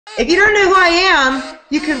If you don't know who I am,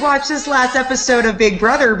 you could watch this last episode of Big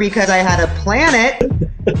Brother because I had a planet.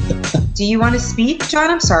 Do you want to speak, John?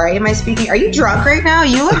 I'm sorry. Am I speaking? Are you drunk right now?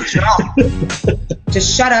 You look drunk.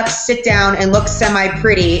 Just shut up, sit down, and look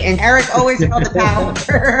semi-pretty. And Eric always held the power.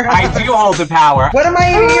 I do hold the power. What am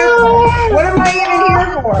I even here for? What am I even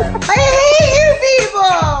here for? I hate you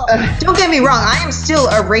people! Don't get me wrong. I am still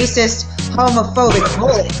a racist, homophobic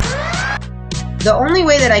bully. The only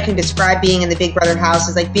way that I can describe being in the Big Brother house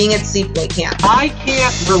is like being at sleepaway camp. I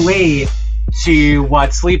can't relate to what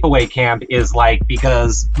sleepaway camp is like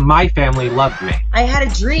because my family loved me. I had a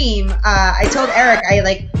dream. I told Eric, I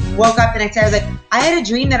woke up the next day. I was like, I had a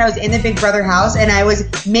dream that I was in the Big Brother house and I was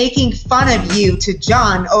making fun of you to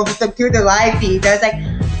John through the live feed. I was like,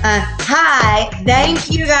 hi, thank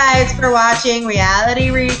you guys for watching Reality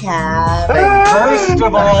Recap. First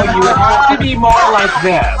of all, you have to be more like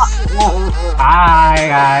this.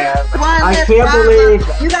 Hi. I can't believe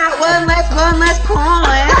you got one less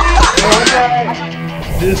coin.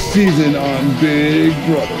 This season on Big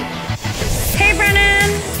Brother. Hey,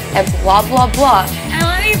 Brennan. And blah, blah, blah. I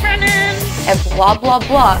love you, Brennan. And blah, blah,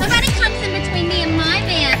 blah. Nobody comes in between me and my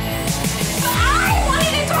man. I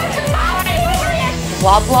wanted to talk to my man.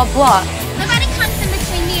 Blah, blah, blah. Nobody comes in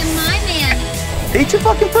between me and my man. eat your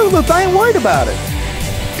fucking food, look, I ain't worried about it.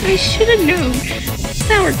 I should have known.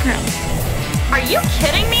 Sauerkraut. Are you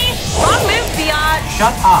kidding me? Wrong move, Fiat.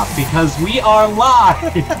 Shut up, because we are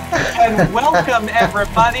live. And welcome,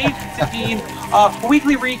 everybody, to the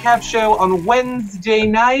weekly recap show on Wednesday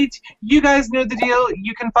night. You guys know the deal.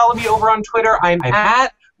 You can follow me over on Twitter. I'm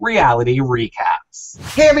at Reality Recaps.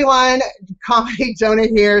 Hey everyone, Comedy Jonah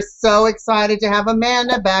here. So excited to have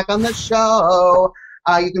Amanda back on the show.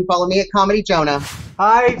 You can follow me at Comedy Jonah.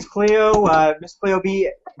 Hi, it's Cleo, Miss Cleo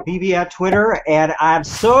BB at Twitter, and I'm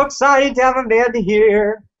so excited to have Amanda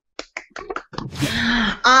here.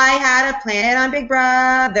 I had a planet on Big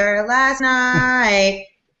Brother last night.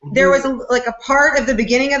 There was a part of the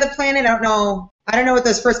beginning of the planet. I don't know what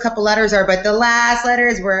those first couple letters are, but the last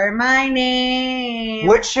letters were my name.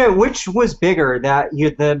 Which was bigger,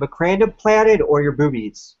 the McCrandon planet or your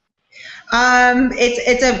boobies?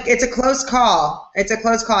 It's a close call. It's a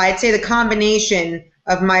close call. I'd say the combination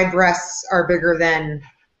of my breasts are bigger than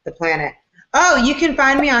the planet. Oh, you can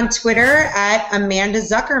find me on Twitter at Amanda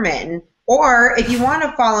Zuckerman. Or if you want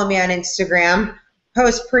to follow me on Instagram,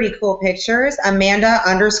 post pretty cool pictures,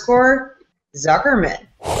 Amanda_Zuckerman.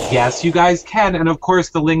 Yes, you guys can, and of course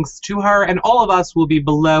the links to her and all of us will be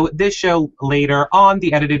below this show later on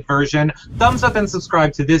the edited version. Thumbs up and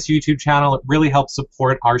subscribe to this YouTube channel. It really helps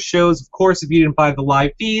support our shows. Of course, if you didn't buy the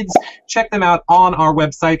live feeds, check them out on our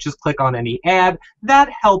website. Just click on any ad.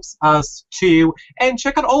 That helps us too. And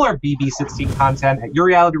check out all our BB16 content at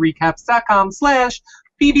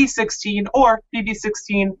yourrealityrecaps.com/BB16 or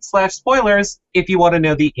BB16/spoilers if you want to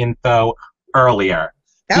know the info earlier.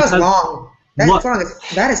 That was long. That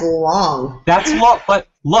is long. That's long, but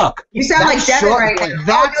look. You sound like Devin right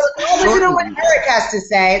now. Listen to what Eric has to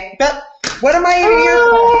say. But what am I even here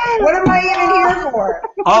for? What am I even here for?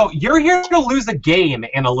 Oh, you're here to lose a game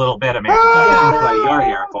in a little bit, Amanda. That's what you're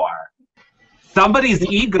here for. Somebody's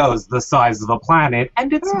ego's the size of a planet,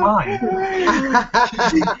 and it's mine.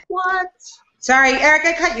 What? Sorry, Eric,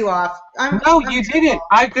 I cut you off. No, you didn't.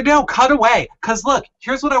 No, cut away. Because look,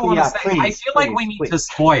 here's what I want to say. Please, I feel like we need to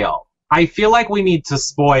spoil. I feel like we need to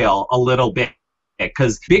spoil a little bit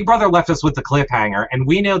because Big Brother left us with the cliffhanger, and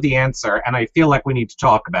we know the answer, and I feel like we need to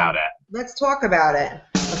talk about it. Let's talk about it.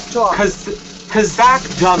 Let's talk. Because Zach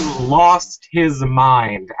Dunn lost his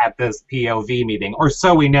mind at this POV meeting, or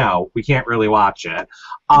so we know. We can't really watch it.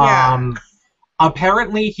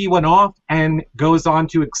 Apparently, he went off and goes on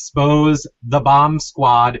to expose the bomb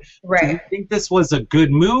squad. Right. Do you think this was a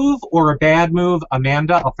good move or a bad move?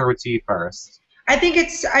 Amanda, I'll throw it to you first. I think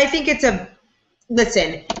it's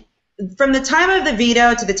listen, from the time of the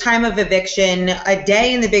veto to the time of eviction, a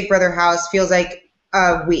day in the Big Brother house feels like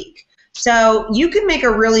a week. So you could make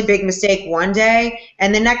a really big mistake one day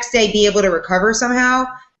and the next day be able to recover somehow.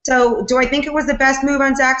 So do I think it was the best move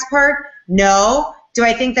on Zach's part? No. Do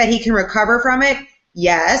I think that he can recover from it?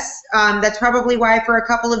 Yes. That's probably why for a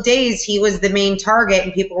couple of days he was the main target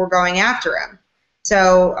and people were going after him.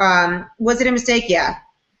 So was it a mistake? Yeah.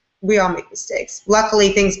 We all make mistakes.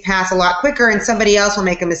 Luckily, things pass a lot quicker, and somebody else will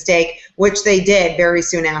make a mistake, which they did very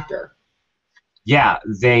soon after. Yeah,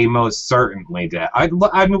 they most certainly did. I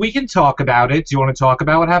mean, we can talk about it. Do you want to talk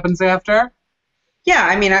about what happens after? Yeah,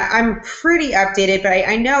 I mean, I'm pretty updated, but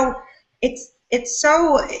I know it's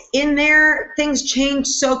so in there. Things change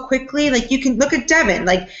so quickly. Like, you can look at Devin.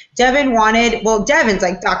 Like, Devin wanted, well, Devin's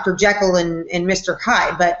like Dr. Jekyll and Mr.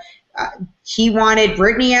 Hyde, but he wanted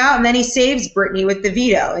Brittany out, and then he saves Brittany with the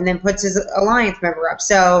veto and then puts his alliance member up.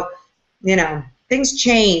 So, things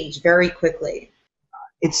change very quickly.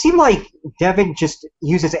 It seemed like Devin just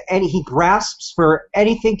uses he grasps for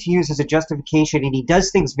anything to use as a justification, and he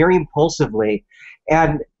does things very impulsively.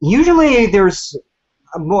 And usually there's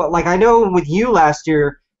more, like I know with you last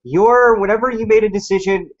year, whenever you made a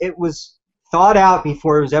decision, it was thought out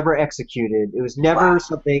before it was ever executed. It was never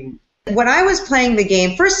something. When I was playing the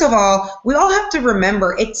game, first of all, we all have to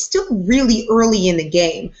remember it's still really early in the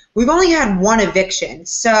game. We've only had one eviction,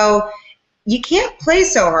 so you can't play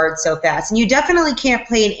so hard so fast, and you definitely can't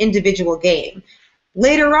play an individual game.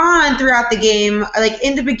 Later on throughout the game, like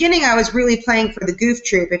in the beginning, I was really playing for the Goof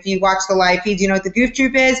Troop. If you watch the live feeds, you know what the Goof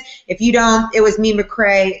Troop is. If you don't, it was me,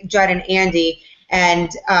 McCrae, Judd, and Andy. And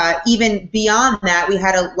even beyond that, we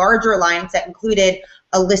had a larger alliance that included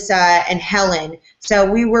Alyssa and Helen. So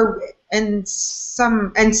we were and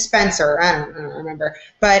Spencer. I don't remember,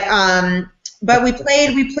 but we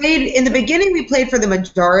played in the beginning. We played for the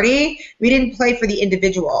majority. We didn't play for the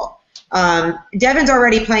individual. Devin's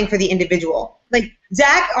already playing for the individual. Like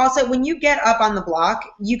Zach, also when you get up on the block,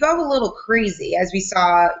 you go a little crazy, as we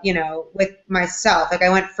saw, with myself. Like I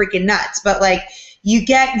went freaking nuts. But like you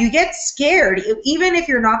get scared, even if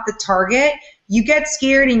you're not the target. You get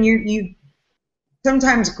scared, and you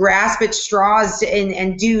sometimes grasp at straws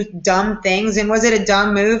and do dumb things. And was it a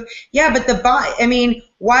dumb move? Yeah, but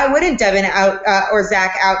why wouldn't Devin out or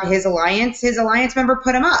Zach out his alliance? His alliance member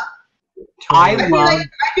put him up. I'd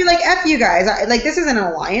be like, F you guys. This isn't an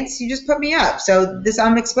alliance. You just put me up. So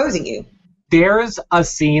I'm exposing you. There's a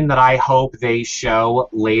scene that I hope they show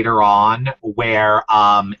later on where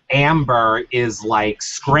Amber is like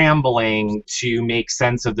scrambling to make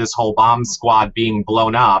sense of this whole bomb squad being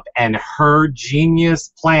blown up, and her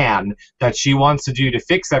genius plan that she wants to do to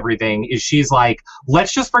fix everything is she's like,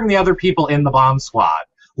 let's just bring the other people in the bomb squad.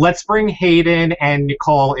 Let's bring Hayden and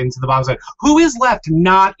Nicole into the bomb squad. Who is left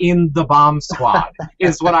not in the bomb squad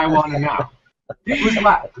is what I want to know. Who's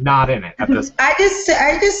left not in it at this point?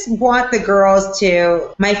 I just want the girls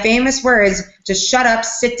to, my famous words, just shut up,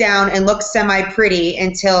 sit down, and look semi-pretty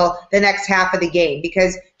until the next half of the game,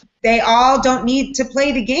 because they all don't need to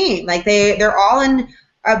play the game. Like they're all in,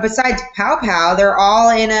 besides Pow Pow, they're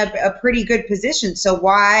all in a pretty good position. So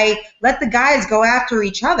why let the guys go after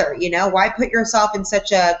each other? Why put yourself in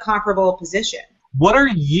such a comparable position? What are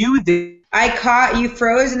you I caught you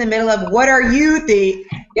froze in the middle of what are you the?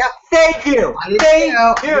 Yeah, thank you.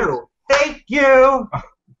 Thank you.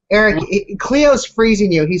 Eric, Cleo's freezing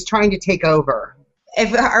you. He's trying to take over.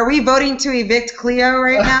 Are we voting to evict Cleo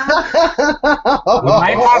right now? We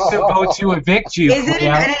might have to vote to evict you.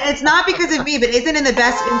 It's not because of me, but isn't in the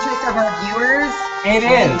best interest of our viewers? It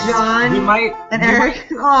is. John and Eric.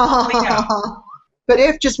 Oh.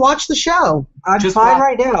 But just watch the show. It's fine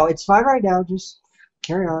right now. Just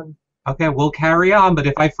carry on. Okay, we'll carry on, but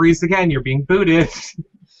if I freeze again, you're being booted.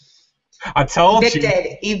 I told you.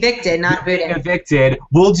 Evicted, not booted. Evicted.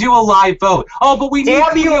 We'll do a live vote. Oh, but we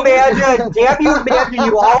Damn you, Amanda.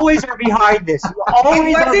 You always are behind this. You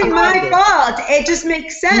always it wasn't my fault. It just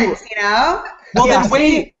makes sense, Well, then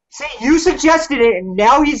wait. See, you suggested it, and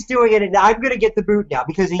now he's doing it, and I'm going to get the boot now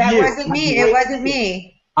because of you. That wasn't me. It wasn't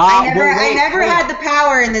me. I never had the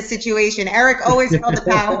power in this situation. Eric always held the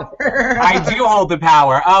power. I do hold the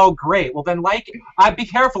power. Oh, great. Well, then, be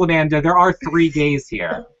careful, Amanda. There are 3 gays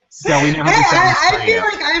here. So we know how I feel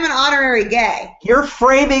like I'm an honorary gay. You're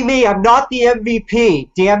framing me. I'm not the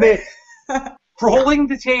MVP. Damn it. Rolling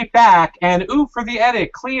the tape back, and for the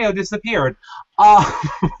edit, Cleo disappeared.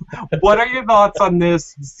 What are your thoughts on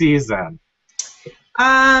this season?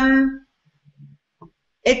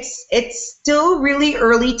 It's still really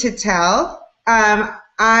early to tell.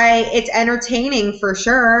 It's entertaining for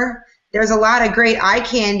sure. There's a lot of great eye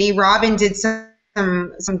candy. Robin did some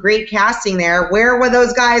great casting there. Where were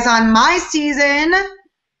those guys on my season?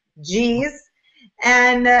 Jeez.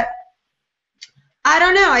 And I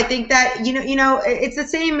don't know. I think that it's the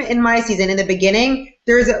same in my season. In the beginning,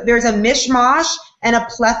 there's a mishmash and a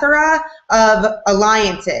plethora of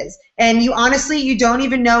alliances, and you don't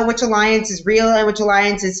even know which alliance is real and which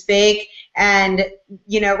alliance is fake. And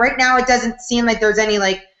right now it doesn't seem like there's any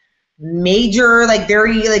major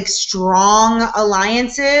very strong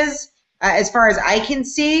alliances as far as I can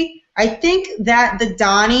see. I think that the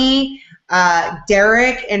Donnie,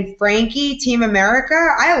 Derek, and Frankie Team America,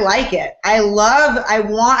 I like it. I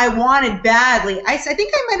wanted badly. I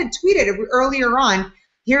think I might have tweeted it earlier on.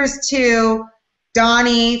 Here's to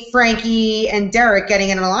Donnie, Frankie, and Derek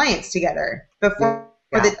getting an alliance together.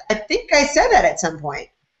 I think I said that at some point.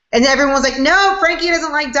 And everyone was like, no, Frankie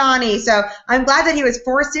doesn't like Donnie. So I'm glad that he was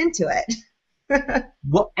forced into it.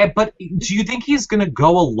 Well, but do you think he's going to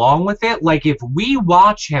go along with it? Like, if we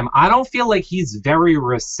watch him, I don't feel like he's very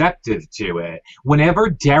receptive to it. Whenever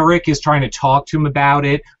Derek is trying to talk to him about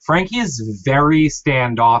it, Frankie is very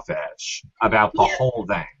standoffish about the whole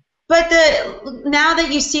thing. But now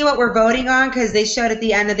that you see what we're voting on, because they showed at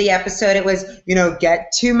the end of the episode, it was,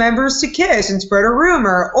 get 2 members to kiss and spread a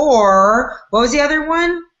rumor, or what was the other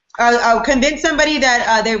one? Convince somebody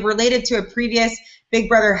that they're related to a previous Big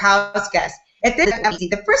Brother house guest. If this is easy,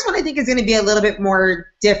 the first one I think is going to be a little bit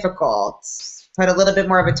more difficult, put a little bit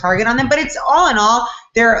more of a target on them. But it's all in all,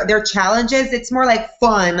 their challenges. It's more like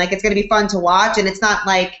fun, like it's going to be fun to watch, and it's not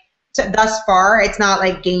like. Thus far, it's not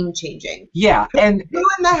like game changing. Yeah, and who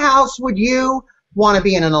in the house would you want to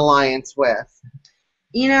be in an alliance with?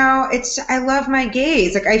 I love my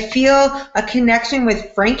gays. Like, I feel a connection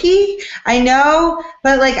with Frankie. I know,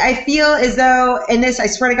 but like I feel as though in this, I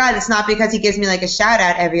swear to God, it's not because he gives me like a shout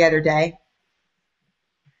out every other day.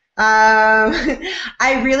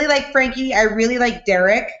 I really like Frankie. I really like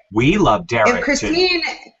Derek. We love Derek. If Christine.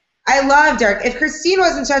 I love Derek. If Christine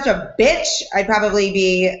wasn't such a bitch, I'd probably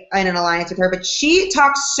be in an alliance with her. But she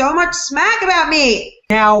talks so much smack about me.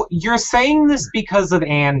 Now, you're saying this because of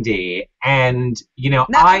Andy, and, No.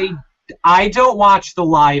 I don't watch the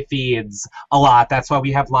live feeds a lot. That's why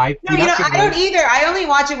we have live feeds. No, I don't either. I only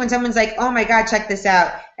watch it when someone's like, oh, my God, check this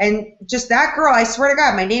out. And just that girl, I swear to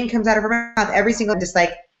God, my name comes out of her mouth every single just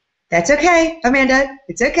like, that's okay, Amanda.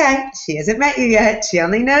 It's okay. She hasn't met you yet. She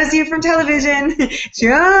only knows you from television. She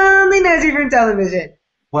only knows you from television.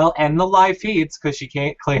 Well, and the live feeds, because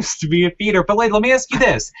she claims to be a feeder. But wait, let me ask you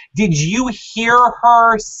this. Did you hear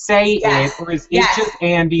her say it, or is it just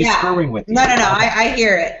Andy screwing with you? No. I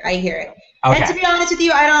hear it. I hear it. Okay. And to be honest with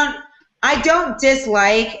you, I don't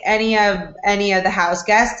dislike any of the house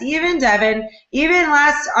guests, even Devin, even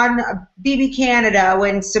last on BB Canada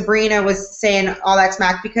when Sabrina was saying all that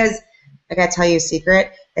smack, because I gotta tell you a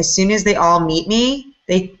secret, as soon as they all meet me,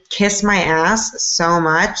 they kiss my ass so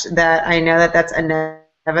much that I know that that's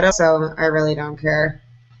inevitable, so I really don't care.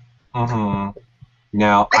 Mm-hmm.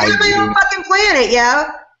 No, I got my own fucking planet, yo.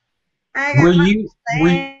 Were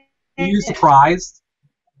you surprised?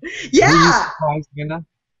 Yeah. Were you surprised, Amanda?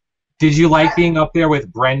 Did you like being up there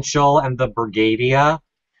with Brenchel and the Brigadia?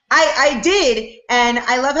 I did, and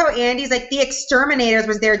I love how Andy's like, the Exterminators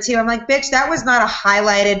was there too. I'm like, bitch, that was not a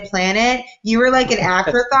highlighted planet. You were like an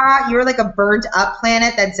afterthought. You were like a burnt up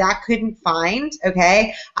planet that Zach couldn't find,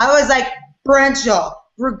 okay? I was like, Brenchel,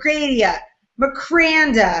 Brigadia,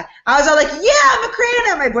 McCranda. I was all like, yeah,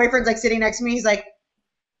 McCranda. My boyfriend's like sitting next to me. He's like,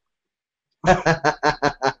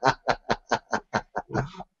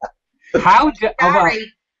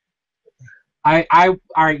 sorry. All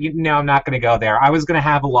right, no, I'm not going to go there. I was going to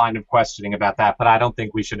have a line of questioning about that, but I don't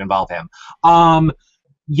think we should involve him.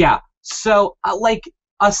 Yeah, so,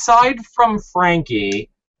 aside from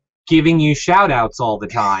Frankie giving you shout-outs all the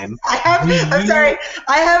time... I'm sorry,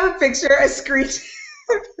 I have a picture, a screen...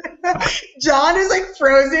 John is, like,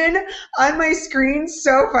 frozen on my screen,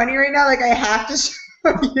 so funny right now, like, I have to show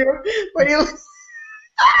you, but he looks...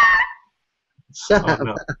 Shut up.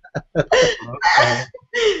 No. Okay.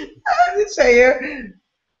 I'll just show you.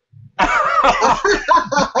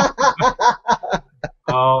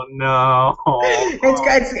 Oh no!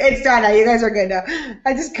 It's done now. You guys are good now.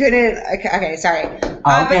 I just couldn't. Okay, sorry.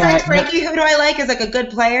 Besides Frankie, who do I like as like a good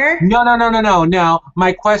player? No.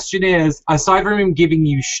 My question is, aside from him giving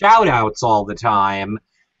you shout-outs all the time,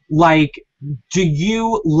 like, do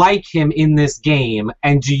you like him in this game,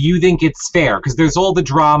 and do you think it's fair? Because there's all the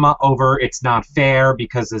drama over it's not fair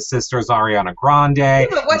because his sister's Ariana Grande. Yeah,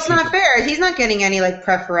 but what's not fair? He's not getting any like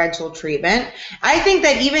preferential treatment. I think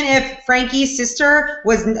that even if Frankie's sister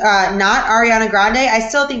was not Ariana Grande, I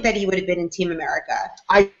still think that he would have been in Team America.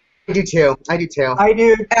 I do too.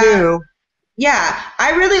 Yeah,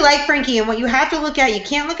 I really like Frankie, and what you have to look at, you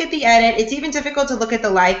can't look at the edit. It's even difficult to look at the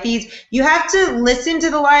live feeds. You have to listen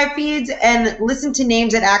to the live feeds and listen to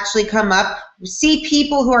names that actually come up, see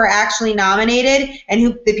people who are actually nominated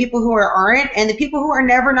and the people who aren't, and the people who are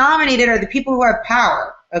never nominated are the people who have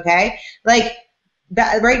power, okay? Like,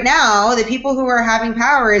 that, right now, the people who are having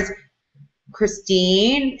power is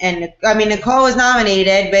Christine, and, I mean, Nicole was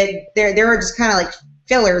nominated, but they were just kind of like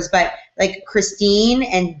fillers, but like Christine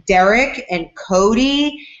and Derek and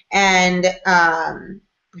Cody and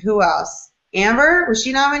who else? Amber, was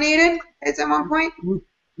she nominated at one point?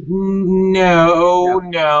 No,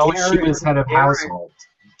 she was head of household.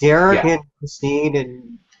 Derek and Christine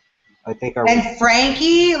and I think and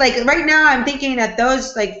Frankie, like right now I'm thinking that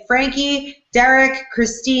those like Frankie, Derek,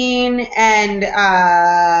 Christine, and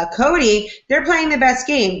Cody, they're playing the best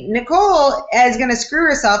game. Nicole is going to screw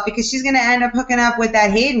herself because she's going to end up hooking up with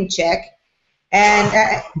that Hayden chick. And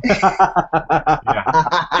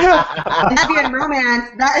lesbian romance,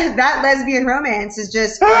 that lesbian romance is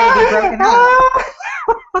just going to be broken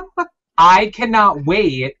up. I cannot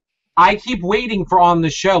wait. I keep waiting for on the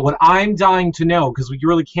show. What I'm dying to know, because we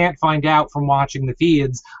really can't find out from watching the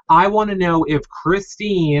feeds, I want to know if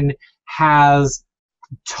Christine has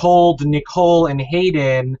told Nicole and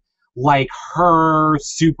Hayden like her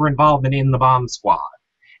super involvement in the bomb squad,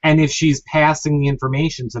 and if she's passing the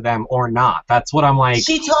information to them or not. That's what I'm like.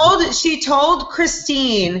 She told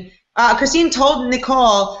Christine. Christine told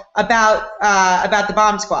Nicole about the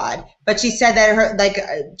bomb squad, but she said that her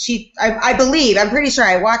I believe, I'm pretty sure,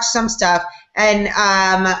 I watched some stuff, and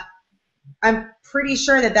I'm pretty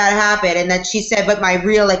sure that happened, and that she said, but my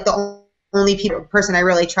real, like, the only person I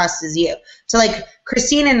really trust is you. So, like,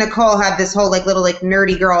 Christine and Nicole have this whole, like, little, like,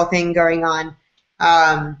 nerdy girl thing going on.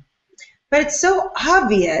 But it's so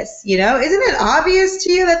obvious, you know? Isn't it obvious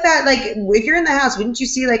to you that, like, if you're in the house, wouldn't you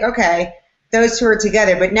see, like, okay, those two are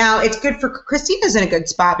together? But now it's good for Christina's in a good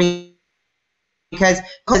spot because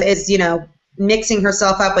is, you know, mixing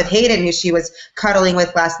herself up with Hayden, who she was cuddling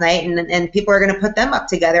with last night, and people are going to put them up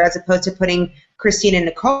together as opposed to putting Christine and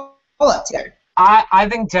Nicole up together. I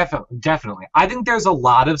think definitely. I think there's a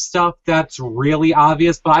lot of stuff that's really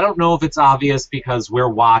obvious, but I don't know if it's obvious because we're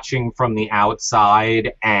watching from the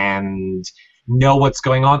outside and know what's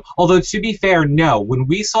going on. Although, to be fair, no. When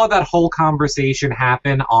we saw that whole conversation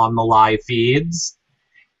happen on the live feeds,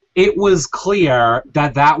 it was clear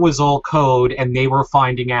that that was all code, and they were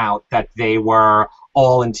finding out that they were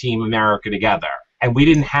all in Team America together. And we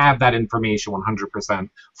didn't have that information 100%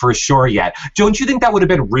 for sure yet. Don't you think that would have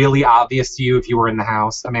been really obvious to you if you were in the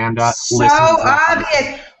house, Amanda? So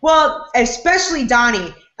obvious. Well, especially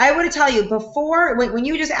Donnie. I would tell you before, when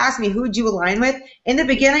you just asked me who would you align with, in the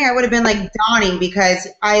beginning I would have been like Donnie because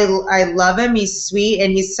I love him. He's sweet,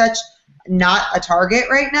 and he's such not a target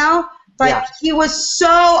right now. But he was so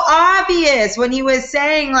obvious when he was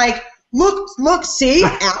saying, like, Look, see?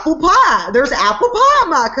 Apple pie. There's apple pie in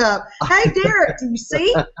my cup. Hey, Derek, do you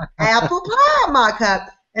see? Apple pie in my cup.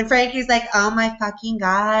 And Frankie's like, oh, my fucking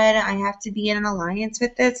God, I have to be in an alliance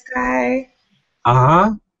with this guy.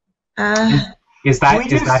 Uh-huh. Is that how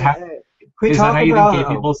you think gay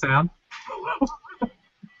people sound?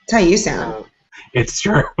 That's how you sound. It's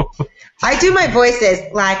true. I do my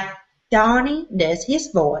voices like Donnie does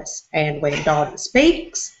his voice. And when Donnie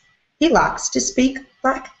speaks, he likes to speak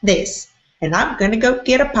like this, and I'm gonna go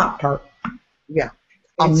get a Pop-Tart. Yeah,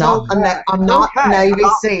 I'm not Navy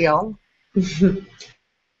SEAL. And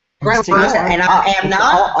I am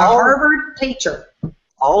not a Harvard teacher.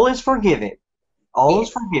 All is forgiven. All is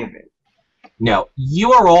forgiven. No,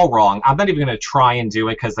 you are all wrong. I'm not even going to try and do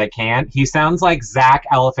it because I can't. He sounds like Zach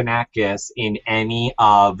Galifianakis in any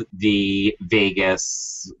of the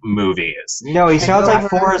Vegas movies. No, he sounds like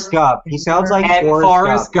Forrest Gump. He sounds like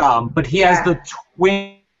Forrest Gump, but he has the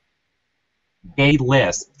twin gay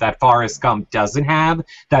lisp that Forrest Gump doesn't have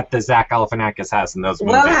that the Zach Galifianakis has in those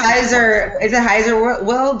movies.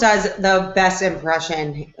 Will does the best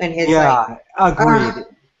impression in his agreed.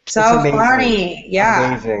 So funny.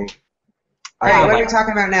 Yeah. Amazing. All right, what are we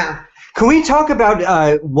talking about now? Can we talk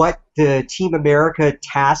about what the Team America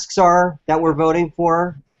tasks are that we're voting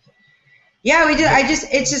for? Yeah, we did.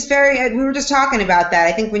 It's just very. We were just talking about that.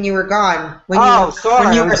 I think when you were gone, when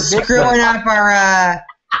you were screwing up our.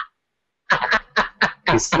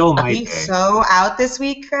 He's still He's so out this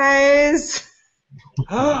week, guys.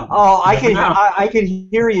 Oh, I can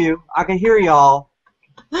hear you. I can hear y'all.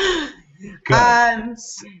 Good.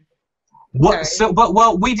 What, so,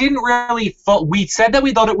 but we didn't really. We said that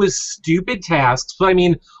we thought it was stupid tasks, but I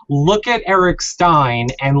mean, look at Eric Stein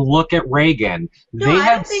and look at Reagan. No,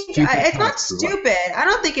 I don't think it's not stupid. I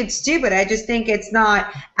don't think it's stupid. I just think it's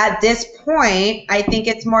not at this point. I think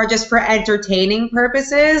it's more just for entertaining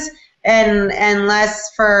purposes and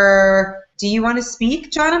less for. Do you want to speak,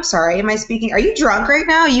 John? I'm sorry. Am I speaking? Are you drunk right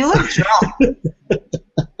now? You look drunk.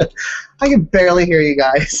 I can barely hear you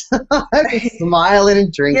guys. I'm smiling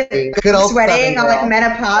and drinking. Good old sweating, all like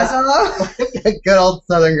menopausal. Good old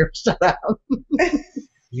Southern girl. Shut up.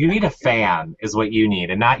 You need a fan, is what you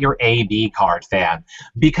need, and not your AB card fan.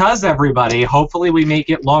 Because, everybody, hopefully we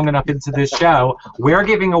make it long enough into this show, we're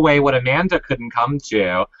giving away what Amanda couldn't come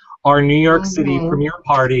to, our New York City premiere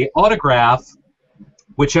party autograph.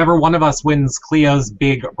 Whichever one of us wins Cleo's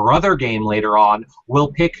Big Brother game later on,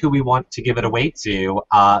 we'll pick who we want to give it away to.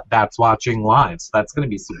 That's watching live. So that's going to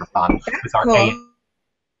be super fun. With our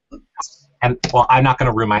And, well, I'm not going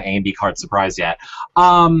to ruin my A and B card surprise yet.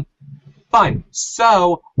 Fine.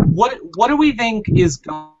 So, what do we think is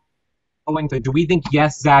going to... Do we think,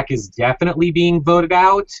 yes, Zach is definitely being voted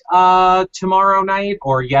out tomorrow night?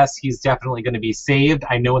 Or, yes, he's definitely going to be saved?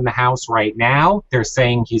 I know in the House right now, they're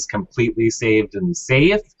saying he's completely saved and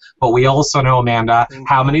safe. But we also know, Amanda,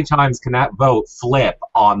 how many times can that vote flip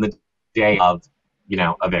on the day of,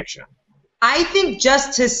 eviction? I think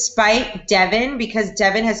just to spite Devin, because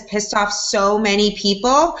Devin has pissed off so many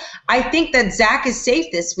people, I think that Zach is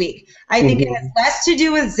safe this week. I think it has less to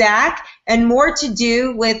do with Zach and more to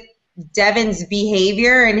do with Devin's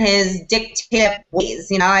behavior and his dictator ways.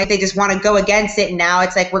 They just want to go against it, and now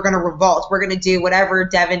it's like we're going to revolt. We're going to do whatever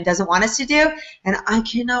Devin doesn't want us to do, and I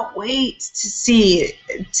cannot wait to see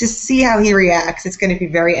how he reacts. It's going to be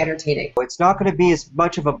very entertaining. It's not going to be as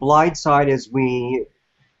much of a blindside as we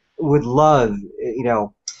would love,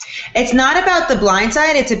 It's not about the blind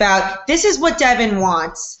side. It's about, this is what Devin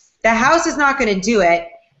wants. The House is not going to do it.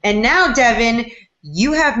 And now, Devin,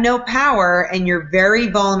 you have no power and you're very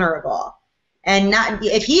vulnerable. And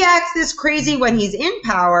if he acts this crazy when he's in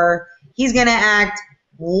power, he's going to act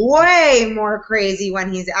way more crazy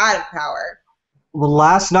when he's out of power. Well,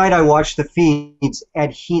 last night I watched the feeds,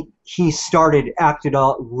 and he started acting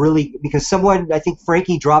out really, because someone, I think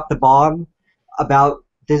Frankie dropped the bomb about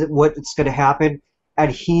what's going to happen, and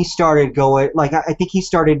he started going, I think he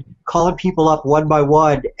started calling people up one by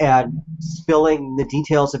one and spilling the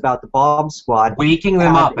details about the bomb squad. Waking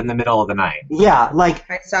them up in the middle of the night. Yeah,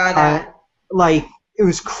 I saw that. It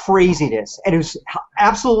was craziness, and it was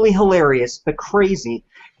absolutely hilarious, but crazy.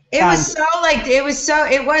 It was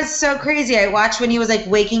so crazy. I watched when he was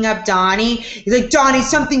waking up Donnie. He's like, Donnie,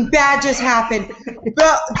 something bad just happened.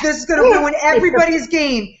 This is going to ruin everybody's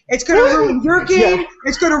game. It's going to ruin your game. Yeah.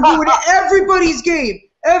 It's going to ruin everybody's game.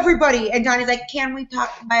 Everybody. And Donnie's like, can we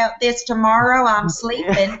talk about this tomorrow? I'm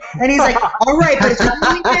sleeping. And he's like, all right, but it's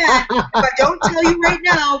really bad. If I don't tell you right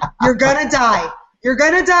now, you're going to die. You're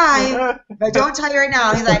going to die. If I don't tell you right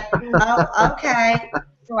now. He's like, oh, okay.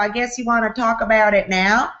 So I guess you want to talk about it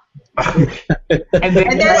now? and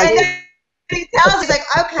then he tells, he's like,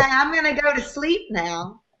 okay, I'm going to go to sleep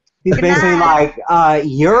now. He's basically like,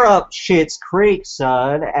 you're up shit's creek,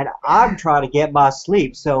 son, and I'm trying to get my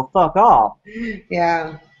sleep, so fuck off.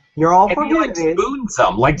 Yeah. You're all forgiven. And he spoons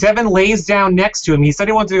him. Devin lays down next to him. He said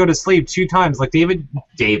he wanted to go to sleep 2 times.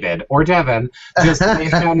 David or Devin just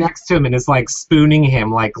lays down next to him and is spooning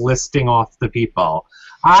him, listing off the people.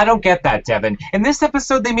 I don't get that, Devin. In this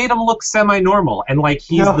episode, they made him look semi-normal, and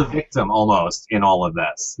he's the victim almost in all of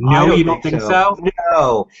this. No, you don't think so?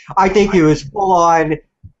 No, I think it was full on.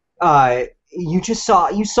 You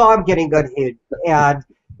saw him getting unhinged, and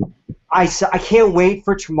I can't wait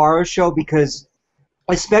for tomorrow's show, because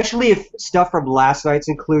especially if stuff from last night's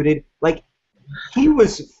included, he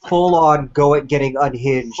was full on getting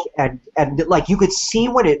unhinged, and you could see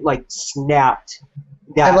when it snapped.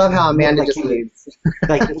 I love how Amanda just leaves.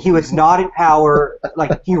 He was not in power.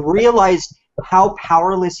 He realized how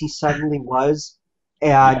powerless he suddenly was,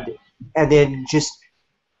 and then just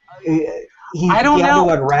he began to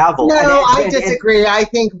unravel. No, I disagree. I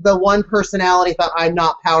think the one personality thought, I'm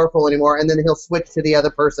not powerful anymore, and then he'll switch to the other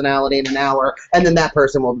personality in an hour, and then that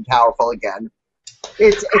person will be powerful again.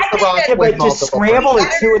 It's the wrong way. But just scramble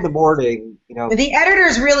at 2 in the morning. The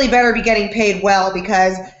editors really better be getting paid well,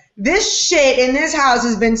 because this shit in this house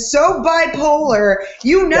has been so bipolar.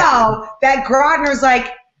 That Grodner's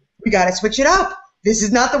like, we got to switch it up. This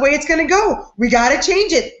is not the way it's going to go. We got to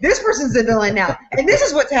change it. This person's the villain now. And this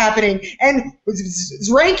is what's happening. And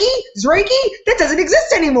Zranky, that doesn't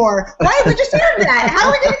exist anymore. Why have we just aired that? How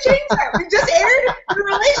are we going to change that? We just aired the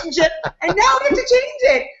relationship, and now we have to change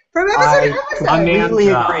it. From episode to episode.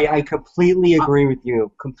 I completely agree with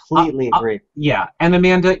you. Completely agree. Yeah, and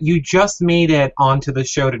Amanda, you just made it onto the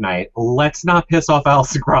show tonight. Let's not piss off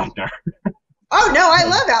Alison Grodner. Oh, no, I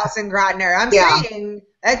love Alison Grodner. I'm saying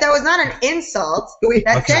that was not an insult.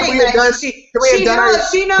 That's saying that she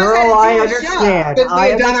knows Girl, how to I do understand. Should we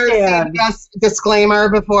have done our disclaimer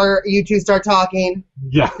before you two start talking?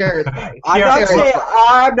 Yeah.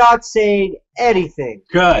 I'm not saying anything.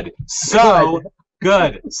 Good.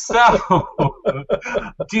 Good. So,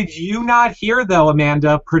 did you not hear, though,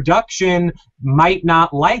 Amanda, production might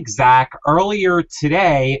not like Zach. Earlier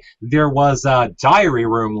today, there was a diary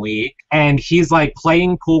room leak, and he's,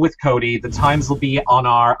 playing pool with Cody. The times will be on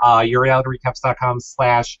our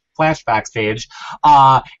yourrealityrecaps.com/flashbacks page.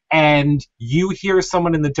 And you hear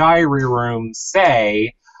someone in the diary room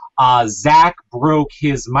say, Zach broke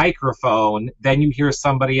his microphone. Then you hear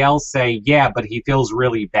somebody else say, yeah, but he feels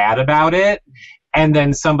really bad about it. and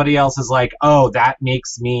then somebody else is like, oh, that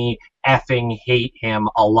makes me effing hate him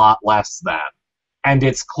a lot less than. And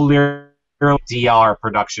it's clearly DR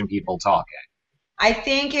production people talking. I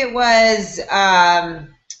think it was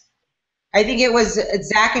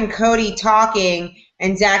Zach and Cody talking,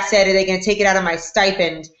 and Zach said, "Are they going to take it out of my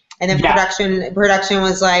stipend?" And then production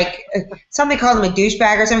was like, something called him a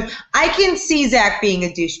douchebag or something. I can see Zach being a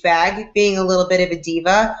douchebag, being a little bit of a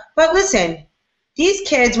diva. But listen, these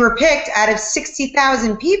kids were picked out of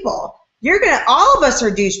 60,000 people. All of us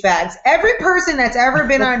are douchebags. Every person that's ever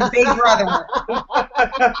been on Big Brother.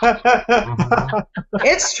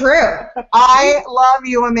 It's true. I love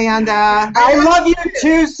you, Amanda. I love you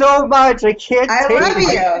too so much. I can't I take love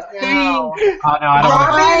it. you. Oh no, I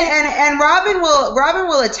don't. Robin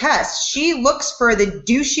will attest. She looks for the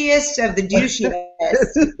douchiest of the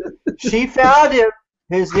douchiest. She found him.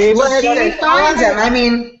 His name is She finds him. I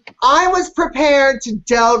mean, I was prepared to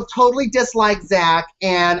totally dislike Zach,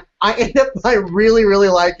 and I end up, I really, really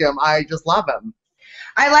like him. I just love him.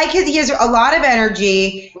 I like he has a lot of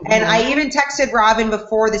energy, and I even texted Robin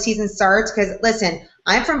before the season starts because, listen,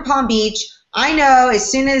 I'm from Palm Beach. I know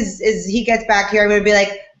as soon as he gets back here, I'm going to be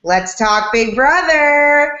like, let's talk Big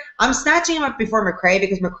Brother. I'm snatching him up before McCrae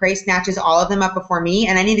because McCrae snatches all of them up before me,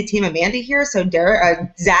 and I need to team Amanda here, so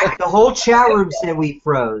Zach. The whole chat room said we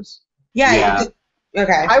froze. Yeah.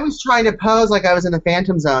 Okay. I was trying to pose like I was in the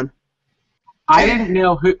Phantom Zone. I didn't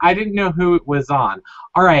know who it was on.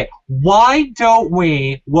 All right, why don't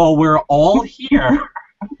we, while we're all here,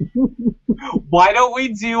 why don't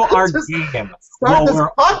we do our game? Start this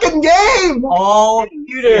fucking game! All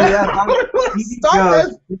Here. Start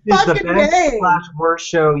this This is the fucking best game! / worst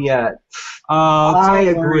show yet.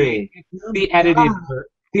 I agree. The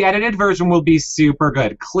edited version will be super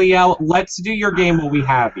good. Cleo, let's do your game while we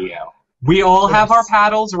have you. We all have our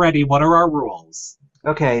paddles ready. What are our rules?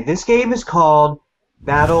 Okay, this game is called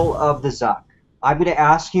Battle of the Zuck. I'm going to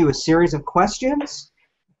ask you a series of questions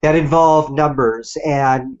that involve numbers,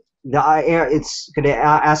 and it's going to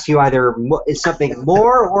ask you either is something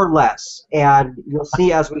more or less, and you'll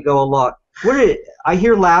see as we go along. I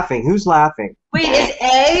hear laughing. Who's laughing? Wait, is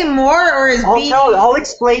A more or is B? I'll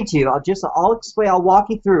explain to you. I'll explain. I'll walk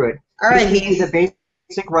you through it. All right, Heath. Give you the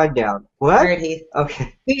basic rundown. What? All right, Heath.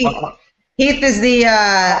 Okay. Heath is the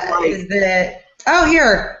oh,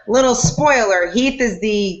 here, little spoiler. Heath is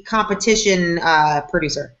the competition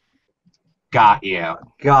producer. Got you.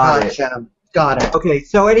 Got it. Got it. Okay,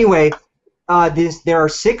 so anyway, there are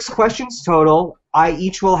 6 questions total.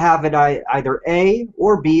 Each will have either A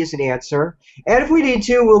or B as an answer. And if we need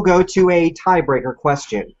to, we'll go to a tiebreaker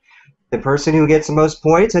question. The person who gets the most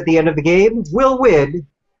points at the end of the game will win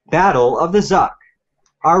Battle of the Zuck.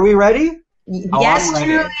 Are we ready? Yes,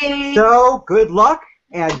 Julie. So, good luck,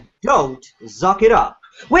 and don't zuck it up.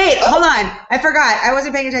 Wait, hold on. I forgot. I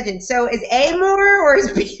wasn't paying attention. So is A more or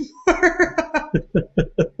is B more?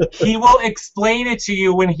 He will explain it to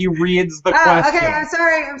you when he reads the question. Okay, I'm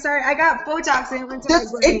sorry. I got Botox and it went to my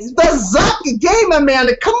brain. It's the Zuck game,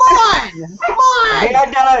 Amanda. Come on. Come on.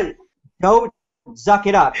 Amanda, don't zuck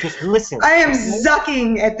it up. Just listen. I am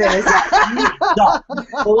zucking at this.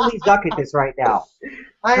 Totally zuck at this right now.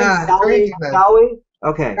 Shall we?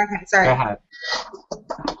 Okay. Okay, sorry. Go ahead.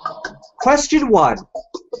 Question 1.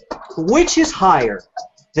 Which is higher?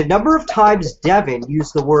 The number of times Devin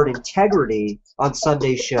used the word integrity on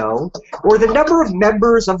Sunday's show, or the number of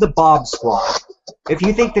members of the Bomb Squad? If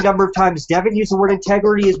you think the number of times Devin used the word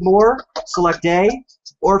integrity is more, select A.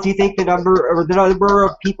 Or if you think the number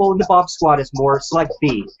of people in the Bomb Squad is more, select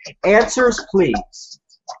B. Answers, please.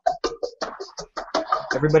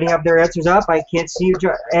 Everybody have their answers up? I can't see you.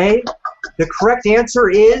 A. The correct answer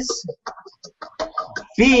is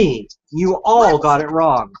B. You all got it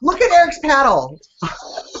wrong. Look at Eric's paddle.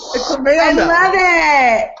 It's Amanda. I love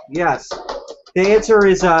it. Yes. The answer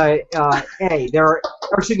is A.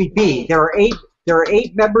 B. There are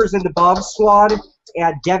eight members in the Bomb Squad,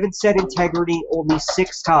 and Devin said integrity only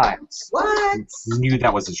 6 times. What? Knew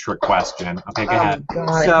that was a trick question. Okay, go ahead.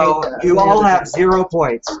 God, So you all have 0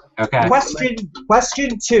 points. Okay.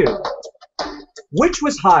 Question 2. Which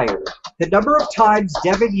was higher? The number of times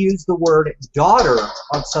Devin used the word daughter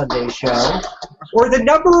on Sunday's show, or the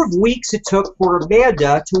number of weeks it took for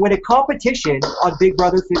Amanda to win a competition on Big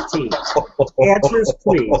Brother 15? Answers,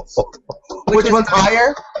 please. Which one's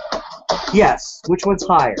higher? Yes. Which one's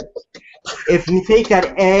higher? If you think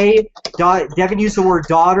that A, Devin used the word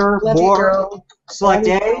daughter more, select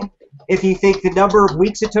A. If you think the number of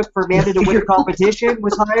weeks it took for Amanda to win a competition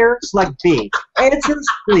was higher, select B. Answers,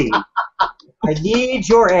 please. I need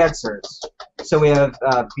your answers. So we have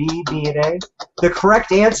B, B, and A. The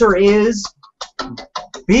correct answer is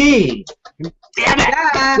B. Damn it!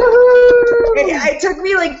 Yeah. It took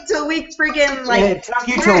me like till week freaking like it took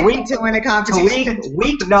you to week to win a competition.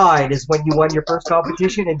 week 9 is when you won your first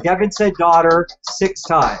competition, and Devin said daughter 6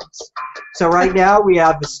 times. So right now we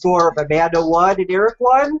have the score of Amanda 1 and Eric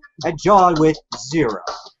 1, and John with 0.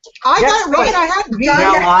 I Next got it right. I had B. No,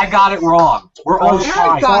 I got it wrong. We're all Yeah,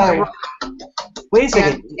 I trying. got it right. Wait a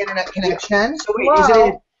second. And internet connection. So wait, isn't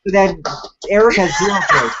it then Eric has 0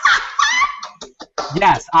 points?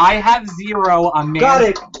 Yes, I have 0. Amanda Got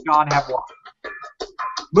it. and John have 1.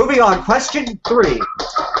 Moving on, question 3.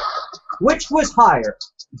 Which was higher?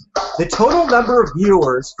 The total number of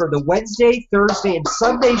viewers for the Wednesday, Thursday, and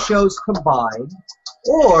Sunday shows combined,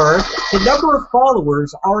 or the number of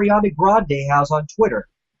followers Ariana Grande has on Twitter?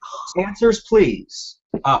 Answers, please.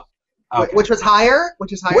 Okay. Which was higher?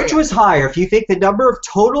 Which is higher? Which was higher? If you think the number of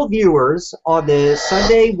total viewers on the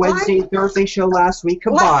Sunday, Wednesday, and Thursday show last week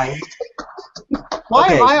combined. Why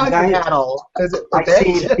Okay, am I on I- your panel? Is it I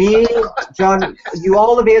see B. John, you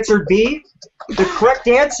all have answered B. The correct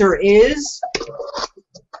answer is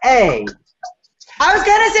A. I was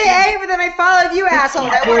gonna say A, but then I followed you, asshole.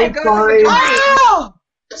 I want to go Sorry. to the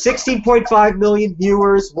 16.5 million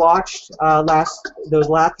viewers watched those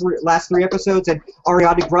last three episodes, and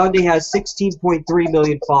Ariana Grande has 16.3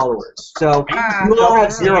 million followers. So you all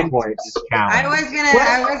have 0 points. I was gonna.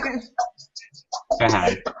 Go ahead. I'm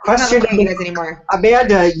not Question looking at you guys anymore.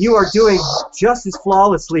 Amanda, you are doing just as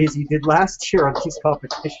flawlessly as you did last year on these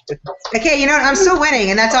competitions. Okay, you know what? I'm still winning,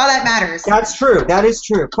 and that's all that matters. That's true. That is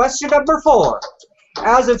true. Question number 4.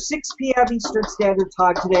 As of 6 p.m. Eastern Standard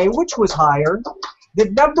Time today, which was higher? The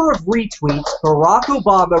number of retweets Barack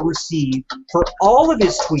Obama received for all of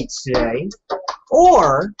his tweets today,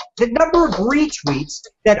 or the number of retweets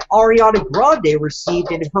that Ariana Grande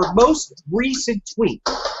received in her most recent tweet.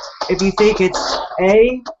 If you think it's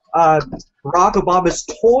A, Barack Obama's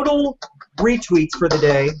total retweets for the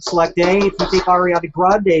day, select A. If you think Ariana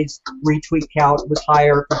Grande's retweet count was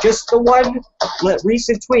higher for just the one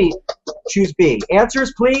recent tweet, choose B.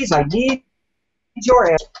 Answers, please. I need your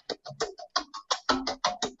answer.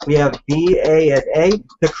 We have B, A, and A.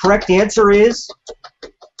 The correct answer is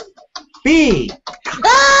B.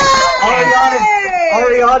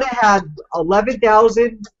 Ariana had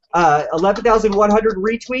 11,100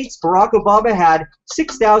 retweets. Barack Obama had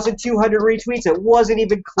 6,200 retweets. It wasn't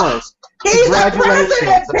even close. He's the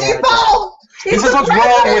president, people! This is what's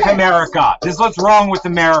wrong with America. This is what's wrong with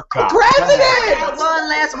America. President!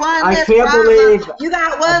 I can't believe You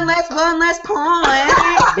got one less point.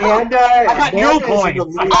 Amanda. I got no Amanda is in points. the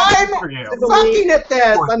lead. I'm for you. Sucking at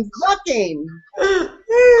this. I'm sucking.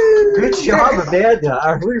 Good job, Amanda.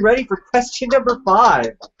 Are we ready for question number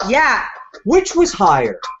 5? Yeah. Which was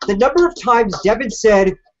higher? The number of times Devin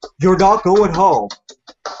said, "You're not going home"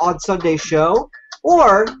 on Sunday's show,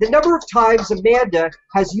 or the number of times Amanda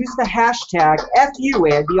has used the hashtag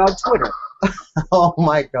 #FUAndy on Twitter? Oh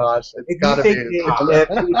my gosh. It's If gotta you be.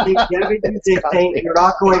 think Devin saying "You're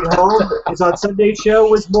not going home" is on Sunday's show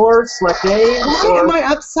was more, select A. Why or am I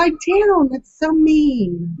upside down? That's so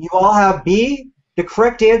mean. you all have B. The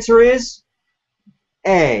correct answer is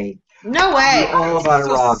A. No way. You all got it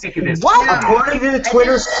wrong. Sick of this. What? According to the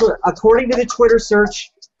Twitter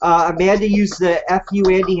search, Amanda used the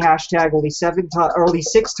 "FUAndy" hashtag only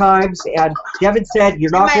 6 times, and Devin said you're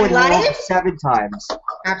not Am I going home live? 7 times.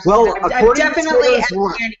 Absolutely. Well, I've according to definitely Twitter's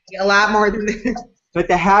one- a lot more than this. But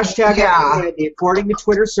the hashtag Yeah. "FUAndy," according to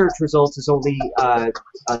Twitter search results, is only All right,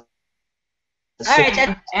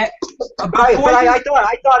 But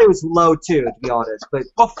I thought it was low too, to be honest. But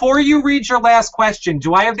Before you read your last question,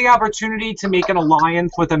 do I have the opportunity to make an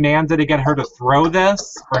alliance with Amanda to get her to throw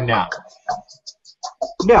this, or no?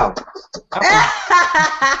 no.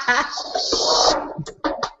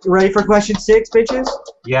 Ready for question 6, bitches?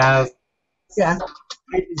 Yes. Yeah.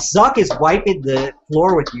 Zuck is wiping the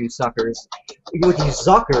floor with you suckers. With you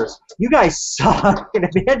suckers. You guys suck. And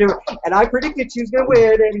Amanda, and I predicted she was going to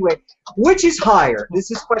win anyway. Which is higher?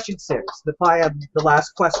 This is question 6, the last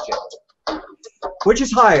question. Which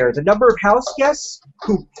is higher? The number of house guests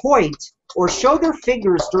who point or show their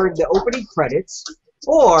fingers during the opening credits,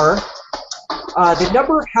 or the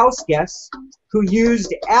number of house guests who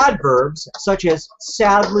used adverbs such as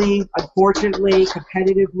sadly, unfortunately,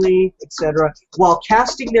 competitively, etc., while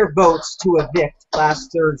casting their votes to evict last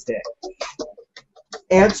Thursday?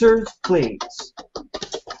 Answers, please.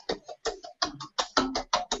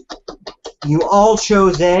 You all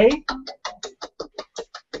chose A,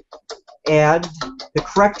 and the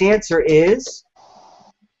correct answer is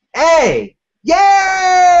A. Yay!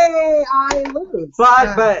 I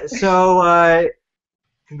lose. So,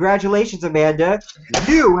 congratulations, Amanda.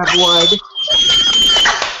 You have won.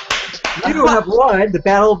 you have won the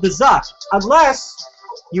Battle of the Zuck. Unless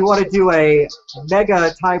you want to do a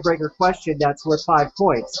mega tiebreaker question that's worth 5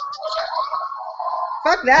 points.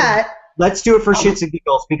 Fuck that. Let's do it for shits and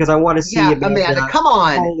giggles because I want to see Amanda. Come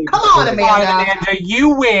on. Come on, Amanda. You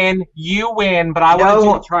win, but I want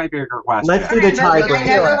to do a tiebreaker question. Let's do the tiebreaker. I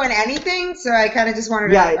never win anything, so I kind of just wanted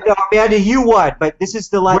to... Yeah, no, Amanda, you won, but this is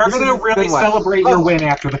the last... We're going to really celebrate your win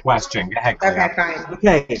after the question. Go ahead, Cleo. Okay, fine.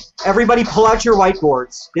 Okay, everybody pull out your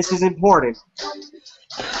whiteboards. This is important.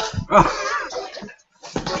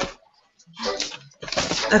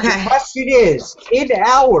 Okay. The question is, in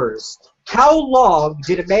hours, how long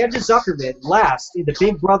did Amanda Zuckerman last in the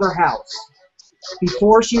Big Brother house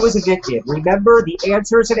before she was evicted? Remember, the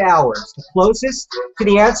answer is in hours. The closest to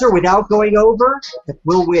the answer without going over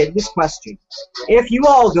will win this question. If you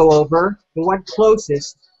all go over, the one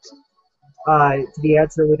closest to the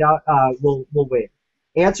answer without will win.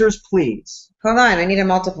 Answers, please. Hold on, I need to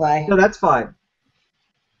multiply. No, that's fine.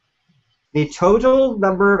 The total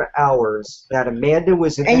number of hours that Amanda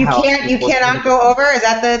was in the house. And you cannot go over? Is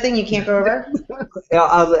that the thing? You can't go over?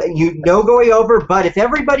 Going over, but if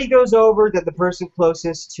everybody goes over, then the person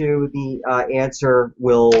closest to the answer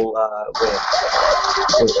will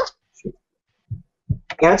win.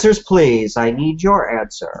 Answers, please. I need your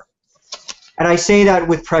answer. And I say that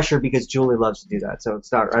with pressure because Julie loves to do that, so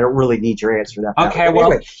it's not. I don't really need your answer that. Okay, way.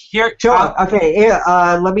 well, Anyway, here.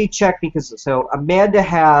 let me check because Amanda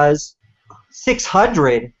has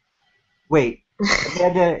 600. Wait,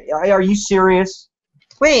 Amanda, are you serious?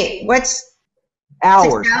 Wait, what's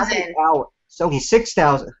hours? 6,000. Hours. Okay,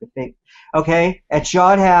 6,000. I think. Okay, and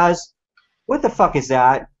Sean has. What the fuck is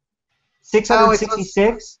that?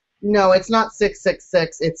 666. No, it's not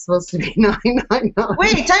 666. It's supposed to be 999.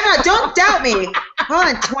 Wait, time out. Don't doubt me.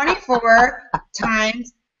 Hold on. 24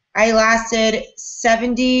 times. I lasted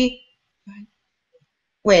 70.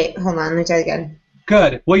 Wait, hold on. Let me try it again.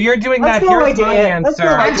 Good. Well, you're doing that. Here's my answer.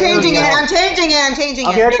 I'm changing it.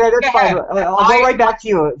 Okay, that's fine. I'll go right back to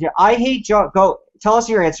you. I hate John. Go. Tell us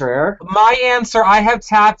your answer, Eric. My answer, I have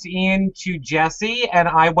tapped into Jesse, and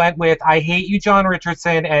I went with I hate you, John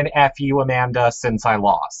Richardson, and F you, Amanda, since I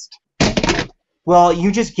lost. Well,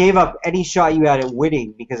 you just gave up any shot you had at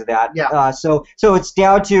winning because of that. Yeah. So it's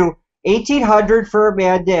down to 1,800 for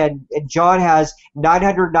Amanda, and John has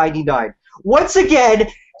 999. Once again,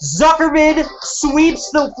 Zuckerman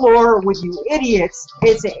sweeps the floor with you idiots.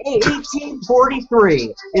 It's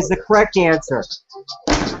 1843 is the correct answer.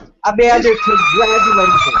 Amanda,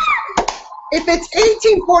 congratulations. If it's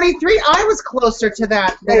 1843, I was closer to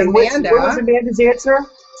that than Amanda. What was Amanda's answer?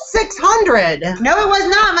 600. No, it was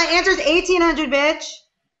not. My answer's 1,800, bitch.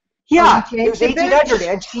 Yeah, it was 1,800,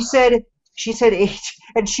 and she said 8,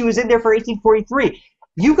 and she was in there for 1843.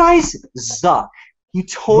 You guys zuck. You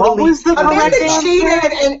totally. What was the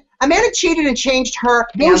Amanda cheated and changed her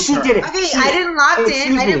No, answer. she didn't. Okay, I didn't lock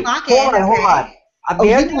in. I didn't lock in. Hold on.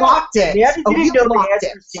 Amanda you locked it. Amanda didn't you know the locked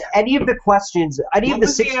answers to any of the questions, any of the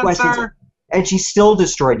 6 the questions, answer? and she still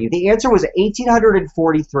destroyed you. The answer was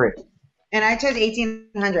 1,843. And I chose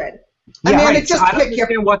 1,800. Amanda, right, just I don't pick your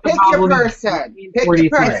understand what the person. Pick your 43.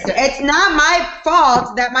 person. It's not my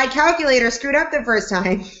fault that my calculator screwed up the first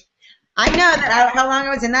time. I know that how long I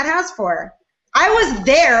was in that house for. I was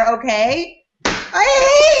there, okay? I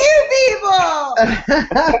hate you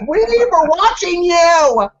people! We were watching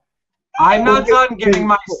you! I'm not done giving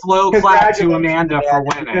my slow clap to Amanda for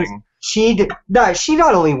winning. She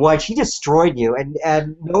not only won, she destroyed you,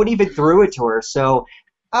 and no one even threw it to her. So,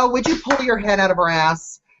 would you pull your head out of her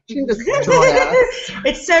ass? She can destroy us.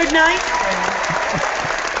 It's so nice.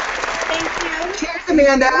 Thank you. Cheers,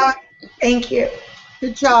 Amanda. Thank you.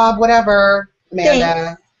 Good job. Whatever,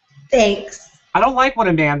 Amanda. Thanks. I don't like when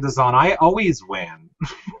Amanda's on. I always win.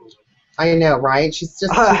 I know, right? She's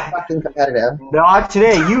just too fucking competitive. not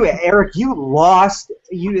today. Eric, you lost.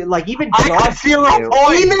 You even John. I got 0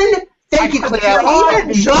 points. Thank you, Cleo.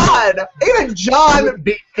 Even John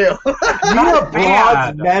beat you. You are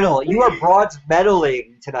bronze medal. You are bronze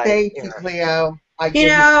medaling tonight. Thank you, Cleo.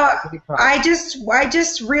 I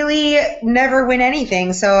just really never win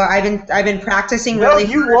anything. So I've been practicing really.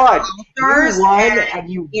 You won. You won, and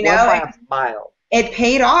you won by a mile. It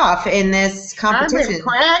paid off in this competition. I've been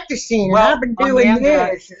practicing. Well, I've been doing Amanda,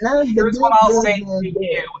 this. Here's what I'll say to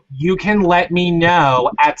you. You can let me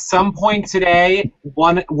know at some point today,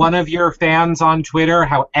 one of your fans on Twitter,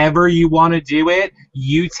 however you want to do it,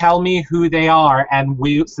 you tell me who they are, and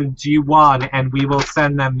since you won, and we will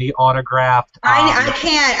send them the autographed. I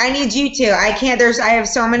can't. I need you to. I can't. I have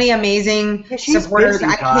so many amazing supporters.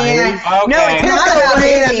 Busy, I can't. Okay. No, it's not about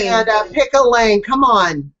busy. Amanda, pick a lane. Come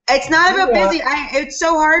on. It's not about busy. It's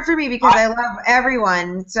so hard for me because I love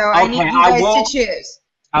everyone. So I need you guys to choose.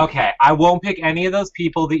 Okay, I won't pick any of those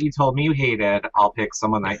people that you told me you hated. I'll pick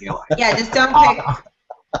someone that you like. Yeah, just don't pick.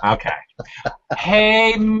 Okay.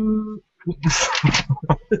 Hey.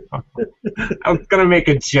 I was going to make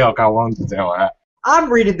a joke. I won't do it. I'm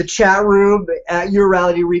reading the chat room at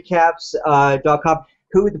yourrealityrecaps.com.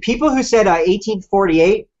 The people who said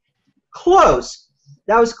 1848, close.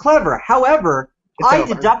 That was clever. However, I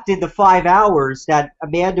deducted the 5 hours that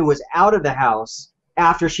Amanda was out of the house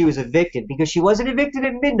after she was evicted, because she wasn't evicted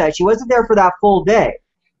at midnight. She wasn't there for that full day.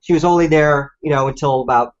 She was only there, until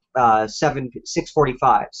about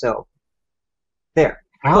 6:45. So there.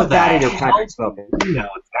 Put that in your private spoken.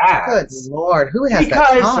 That. Good Lord, who has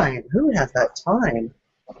that time? Who has that time?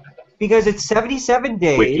 Because it's 77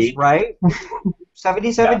 days, right?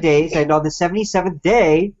 77 days, and on the 77th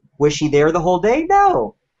day, was she there the whole day?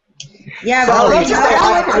 No. Yeah, but do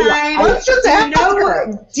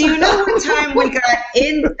you know what time we got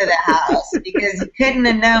into the house? Because you couldn't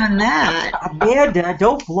have known that. Amanda,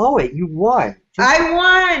 don't blow it. You won. I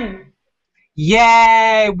won.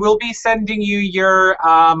 Yay! We'll be sending you your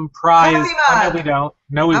prize. Coffee mug. Oh, no, we don't.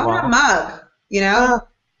 No, we won't. I want a mug. You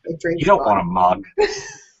don't want a mug.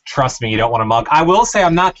 Trust me, you don't want a mug. I will say,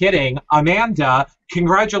 I'm not kidding. Amanda,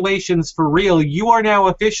 congratulations for real. You are now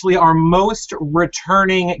officially our most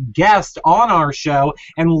returning guest on our show.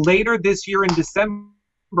 And later this year in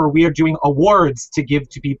December, we are doing awards to give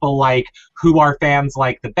to people like who our fans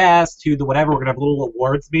like the best, who the whatever. We're going to have little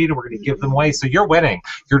awards meet and we're going to give them away. So you're winning.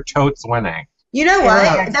 You're totes winning. You know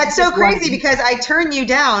what? That's so crazy because I turn you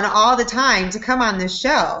down all the time to come on this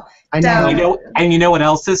show. I know. You know what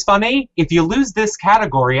else is funny? If you lose this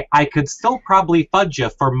category, I could still probably fudge you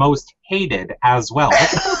for most hated as well.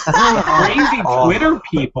 Crazy Twitter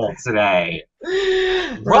people today.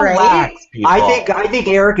 Relax, people. I think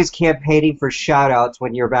Eric is campaigning for shout-outs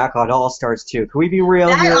when you're back on All Stars 2. Can we be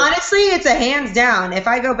real here? Honestly, it's a hands down. If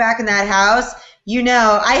I go back in that house,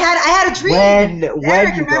 I had a dream.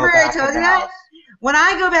 Eric, remember I told you that? When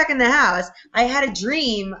I go back in the house, I had a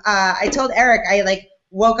dream. I told Eric, I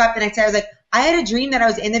woke up the next day. I was like, I had a dream that I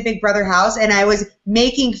was in the Big Brother house and I was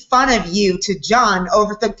making fun of you to John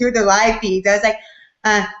through the live feeds. I was like,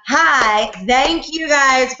 hi, thank you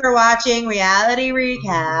guys for watching Reality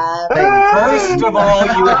Recap. First of all,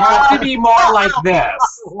 you have to be more like this.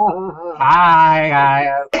 Hi.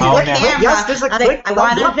 I want to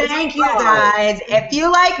thank you guys. If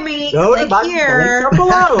you like me, click here.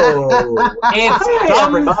 It's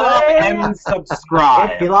thumbs up and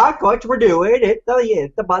subscribe. If you like what we're doing, hit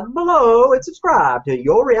the button below and subscribe to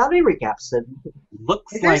Your Reality Recaps.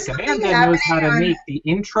 Looks like Amanda knows how to make the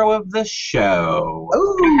intro of the show.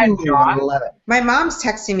 Ooh, go ahead, John. I love it. My mom's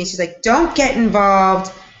texting me. She's like, don't get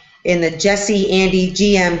involved in the Jesse, Andy,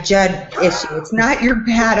 GM, Judd issue. It's not your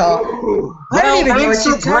battle. I don't even know what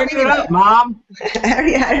she's talking about. Mom.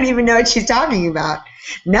 I don't even know what she's talking about.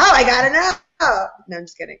 No, I gotta know. No, I'm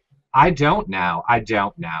just kidding. I don't know.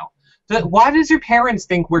 Why does your parents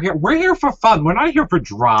think we're here? We're here for fun. We're not here for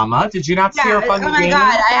drama. Did you not see our fun game? Oh my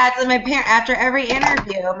God! I had to, after every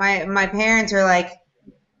interview, my parents were like,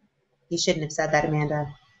 "You shouldn't have said that,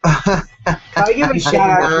 Amanda." I give a shout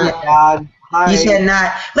out to your dad. You should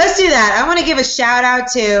not. Let's do that. I want to give a shout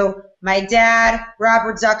out to my dad,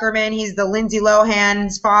 Robert Zuckerman. He's the Lindsay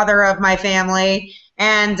Lohan's father of my family,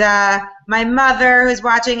 and my mother, who's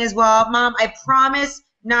watching as well. Mom, I promise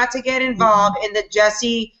not to get involved in the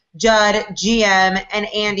Jesse, Judd, GM,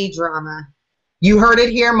 and Andy drama. You heard it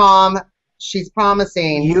here, Mom. She's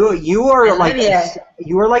promising. You are like a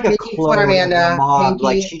clone of your mom.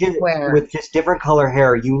 Like she did with just different color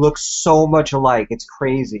hair. You look so much alike. It's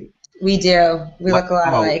crazy. We do. We look a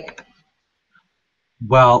lot alike.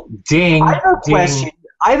 Well, ding. I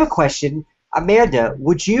have a question. Amanda,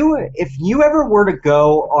 would you, if you ever were to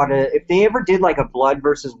go on if they ever did like a blood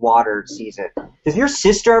versus water season, does your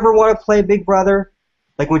sister ever want to play Big Brother?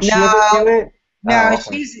 Like, would she ever do it? No,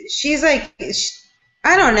 she's like,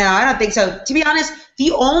 I don't know. I don't think so. To be honest,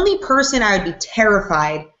 the only person I would be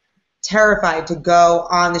terrified to go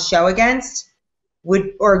on the show against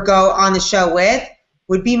or go on the show with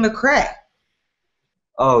would be McCrae.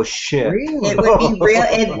 Oh shit! Really? It would be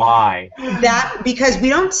real. Why? Because we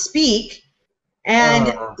don't speak, and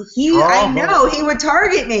I know he would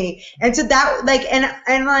target me, and so that and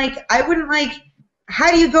I wouldn't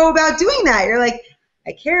How do you go about doing that? You're like,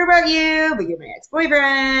 I care about you, but you're my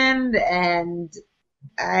ex-boyfriend, and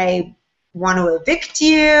I want to evict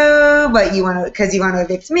you, but you want to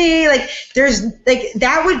evict me.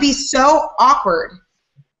 That would be so awkward.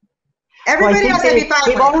 Everybody else I'd be fine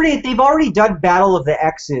with. They've already done Battle of the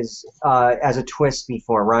X's as a twist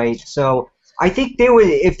before, right? So I think they would,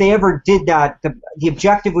 if they ever did that, the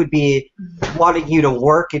objective would be wanting you to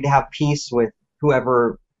work and have peace with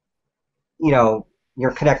whoever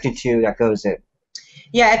you're connected to that goes in.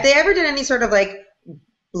 Yeah, if they ever did any sort of like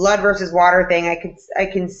blood versus water thing, I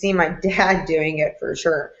can see my dad doing it for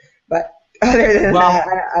sure. But other than that,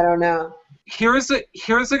 I don't know. Here's a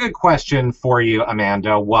good question for you,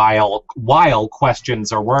 Amanda, while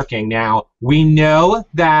questions are working. Now, we know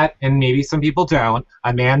that, and maybe some people don't,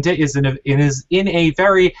 Amanda is in a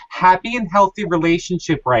very happy and healthy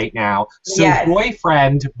relationship right now. So yes.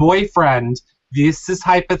 boyfriend, this is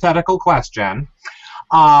hypothetical question.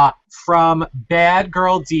 From Bad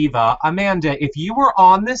Girl Diva, Amanda, if you were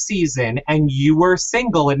on the season and you were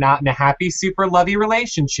single and not in a happy, super lovey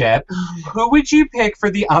relationship, who would you pick for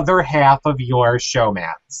the other half of your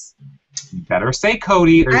showmance? You better say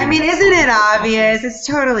Cody. I mean, isn't it obvious? It's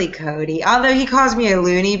totally Cody. Although he calls me a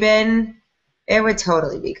loony bin, it would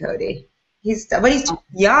totally be Cody. But he's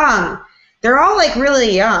young. They're all like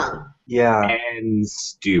really young. Yeah. And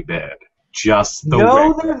stupid. Just the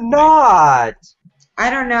No, they're not. I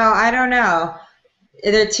don't know.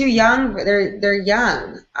 They're too young. They're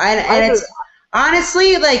young. And it's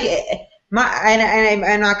honestly like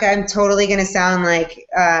I'm totally gonna sound like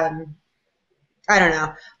I don't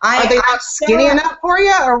know. Are they not skinny enough for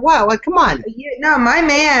you, or what? Like, come on. No, my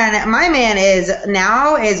man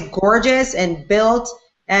is gorgeous and built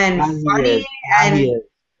and funny and.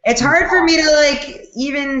 It's hard for me to like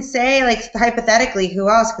even say like hypothetically who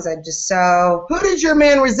else because I'm just so. Who does your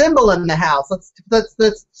man resemble in the house? Let's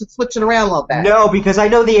switch it around a little bit. No, because I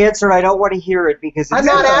know the answer. And I don't want to hear it because I'm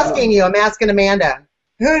not asking you. I'm asking Amanda.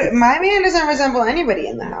 My man doesn't resemble anybody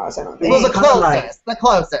in the house. I don't think. Well, the closest. The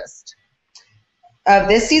closest. Of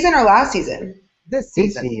this season or last season? This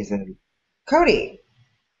season. Cody.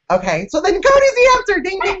 Okay, so then Cody's the answer.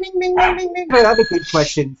 Ding, ding, ding, ding, ding, ding, ding. I have a good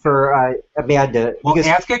question for Amanda. Well,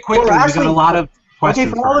 ask it quickly. We've got a lot of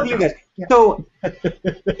questions. Okay, for all of you guys. So,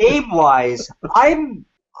 game-wise, I'm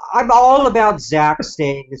all about Zach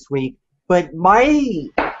staying this week, but my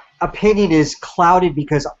opinion is clouded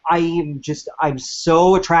because I'm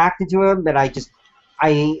so attracted to him that I just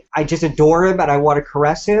adore him and I want to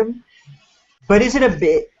caress him. But is it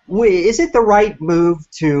the right move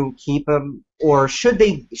to keep him? Or should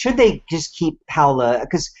they just keep Paula?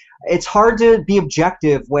 Because it's hard to be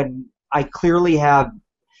objective when I clearly have,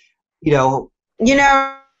 I think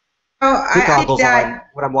that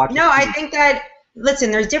when I'm watching. No, I think that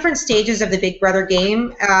listen. There's different stages of the Big Brother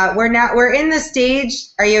game. We're in the stage.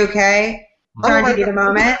 Are you okay? Trying to get a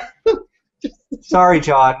moment. Sorry,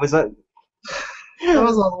 John. That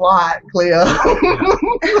was a lot, Cleo.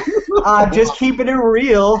 I'm just keeping it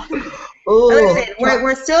real. Listen,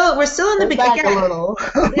 we're still in the beginning.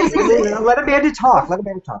 Let Amanda talk.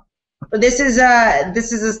 This is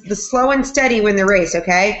the slow and steady win the race.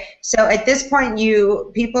 Okay, so at this point,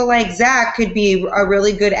 people like Zach could be a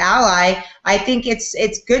really good ally. I think it's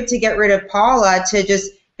good to get rid of Paula to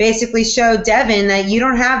just basically show Devin that you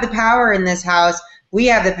don't have the power in this house. We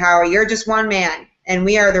have the power. You're just one man, and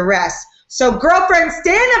we are the rest. So, girlfriend,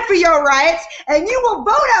 stand up for your rights, and you will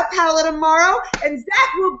vote out Paula tomorrow, and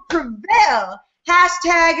Zach will prevail.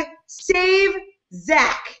 Hashtag save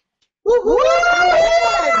Zach.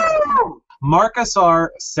 Marcus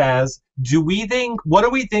R. says, what do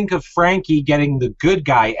we think of Frankie getting the good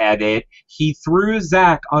guy edit? He threw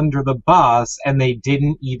Zach under the bus, and they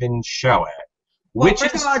didn't even show it. Well,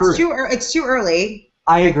 first of all, it's too early.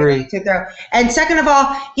 I agree. To throw. And second of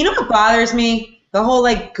all, you know what bothers me? The whole,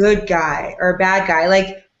 like, good guy or bad guy.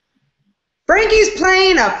 Like, Frankie's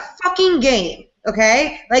playing a fucking game,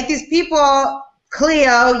 okay? Like, these people,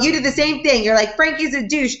 Cleo, you did the same thing. You're like, Frankie's a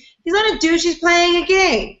douche. He's not a douche. He's playing a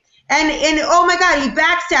game. And oh, my God, he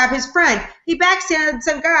backstabbed his friend. He backstabbed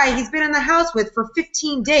some guy he's been in the house with for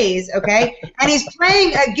 15 days, okay? And he's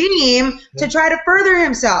playing a game to try to further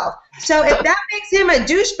himself. So if that makes him a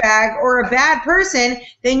douchebag or a bad person,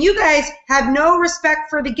 then you guys have no respect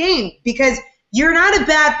for the game because you're not a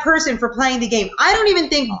bad person for playing the game. I don't even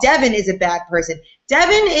think Devin is a bad person.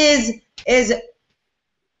 Devin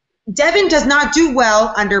does not do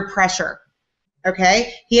well under pressure.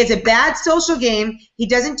 Okay? He has a bad social game. He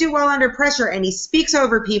doesn't do well under pressure, and he speaks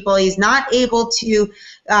over people. He's not able to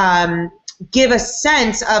give a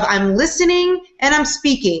sense of I'm listening and I'm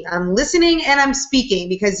speaking. I'm listening and I'm speaking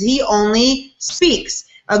because he only speaks.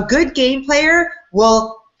 A good game player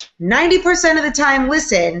will 90% of the time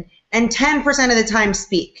listen and 10% of the time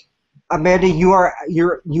speak. Amanda, you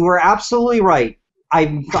are absolutely right. I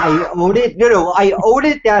own it. No, I own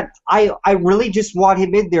it that I really just want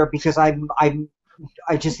him in there because I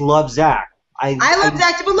just love Zach. I love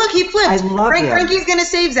Zach, but look, he flipped. I love him. Frankie's gonna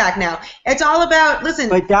save Zach now. It's all about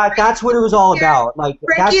But that's what it was all about. Like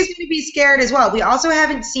Frankie's gonna be scared as well. We also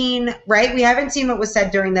haven't seen We haven't seen what was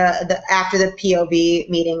said during the after the POV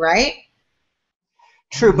meeting, right?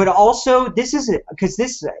 True, but also this is because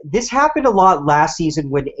this happened a lot last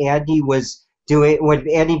season when Andy was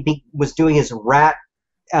doing his rat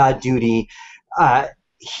duty.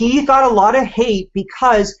 He got a lot of hate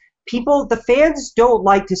because the fans don't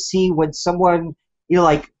like to see when someone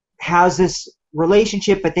like has this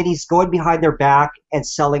relationship, but then he's going behind their back and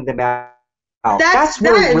selling them out. That's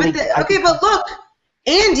really, but look,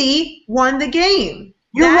 Andy won the game.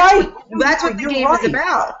 That's what the game is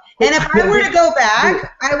about. And if I were to go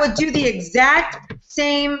back, I would do the exact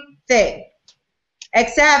same thing.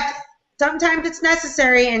 Except sometimes it's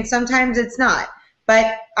necessary and sometimes it's not.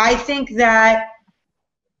 But I think that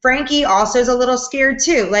Frankie also is a little scared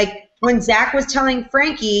too. Like when Zach was telling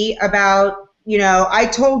Frankie about, I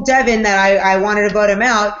told Devin that I wanted to vote him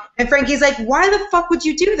out. And Frankie's like, why the fuck would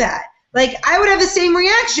you do that? Like, I would have the same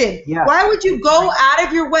reaction. Yeah. Why would you go out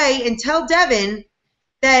of your way and tell Devin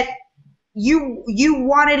that you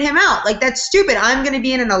wanted him out? Like, that's stupid. I'm going to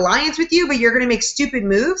be in an alliance with you, but you're going to make stupid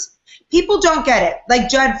moves. People don't get it. Like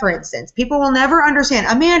Judd, for instance. People will never understand.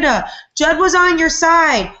 Amanda, Judd was on your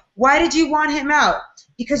side. Why did you want him out?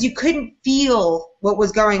 Because you couldn't feel what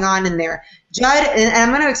was going on in there. Judd, and I'm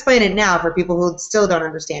going to explain it now for people who still don't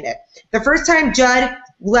understand it. The first time Judd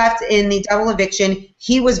left in the double eviction,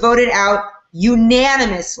 he was voted out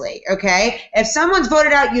unanimously, okay? If someone's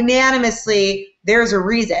voted out unanimously, there's a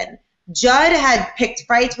reason. Judd had picked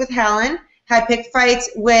fights with Helen, had picked fights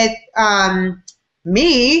with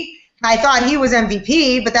me. I thought he was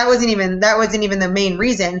MVP, but that wasn't even the main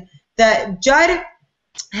reason. Judd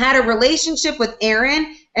had a relationship with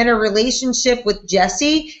Aaron and a relationship with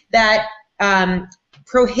Jesse that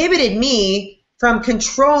prohibited me from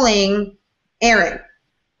controlling Aaron.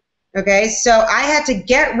 Okay, so I had to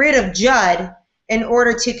get rid of Judd in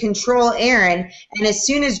order to control Aaron, and as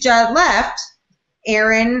soon as Judd left,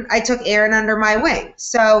 I took Aaron under my wing.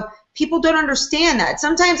 So people don't understand that.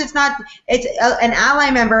 Sometimes it's an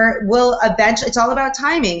ally member will eventually, it's all about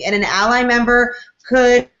timing, and an ally member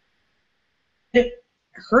could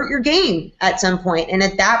hurt your game at some point. And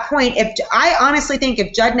at that point, I honestly think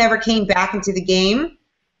if Judd never came back into the game,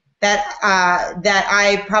 that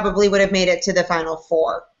I probably would have made it to the Final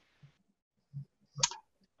Four.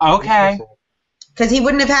 Okay. Because he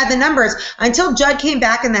wouldn't have had the numbers. Until Judd came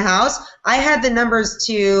back in the house, I had the numbers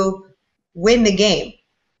to win the game.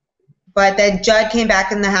 But then Judd came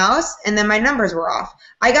back in the house, and then my numbers were off.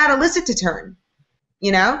 I got Alyssa to turn,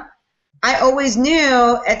 I always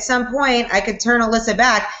knew at some point I could turn Alyssa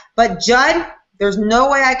back. But Judd, there's no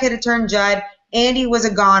way I could have turned Judd. Andy was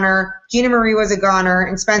a goner. Gina Marie was a goner.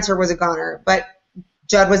 And Spencer was a goner. But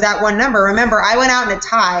Judd was that one number. Remember, I went out in a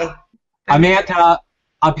tie. Amanda,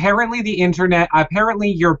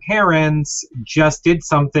 apparently your parents just did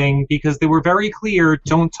something because they were very clear,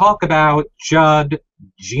 don't talk about Judd,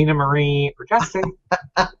 Gina Marie, or Jesse.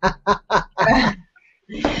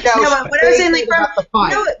 No, but what I was saying,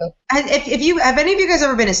 have any of you guys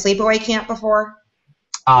ever been to sleepaway camp before?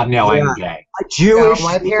 No, I'm gay. Jewish. No,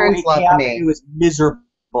 my parents loved me. It was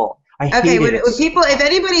miserable. I hated it. If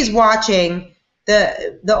anybody's watching,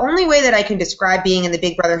 the only way that I can describe being in the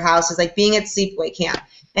Big Brother house is like being at sleepaway camp.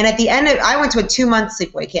 And at the end I went to a 2-month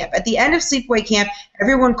sleepaway camp. At the end of sleepaway camp,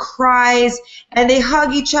 everyone cries and they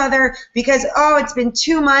hug each other because, it's been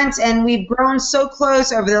 2 months and we've grown so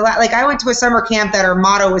close over the I went to a summer camp that our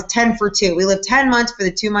motto was 10 for 2. We lived 10 months for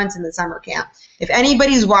the 2 months in the summer camp. If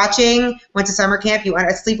anybody's watching, went to summer camp, a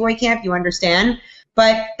sleepaway camp, you understand.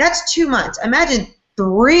 But that's 2 months. Imagine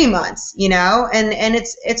 3 months, and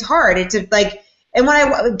it's hard. It's like, and when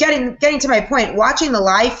I getting to my point, watching the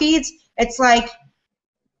live feeds, it's like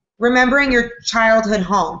remembering your childhood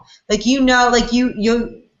home. Like you're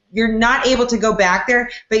not able to go back there,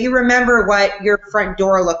 but you remember what your front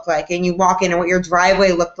door looked like, and you walk in and what your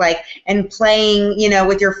driveway looked like, and playing,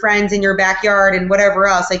 with your friends in your backyard and whatever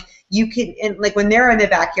else. Like you can, and like when they're in the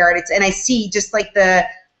backyard, and I see just like the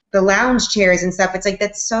lounge chairs and stuff. It's like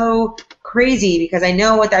that's so crazy because I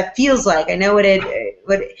know what that feels like. I know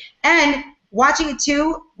and watching it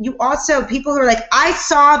too. You also people who are like, I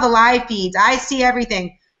saw the live feeds, I see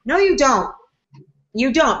everything. No, you don't.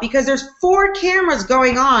 You don't, because there's 4 cameras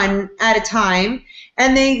going on at a time,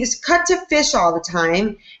 and they just cut to fish all the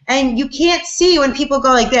time, and you can't see when people go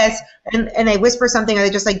like this, and they whisper something, or they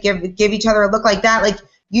just like give each other a look like that. Like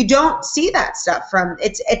you don't see that stuff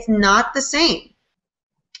it's not the same.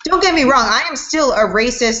 Don't get me wrong. I am still a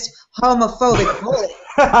racist, homophobic bully.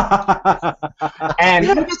 And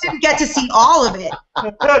you just didn't get to see all of it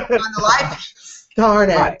on the live. Darn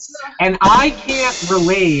it. Right. And I can't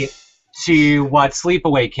relate to what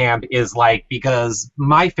sleepaway camp is like because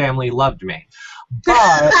my family loved me.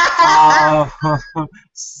 But,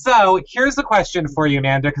 so here's a question for you,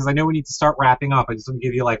 Amanda, because I know we need to start wrapping up. I just want to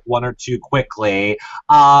give you like one or two quickly.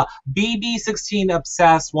 BB16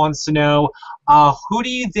 Obsessed wants to know, who do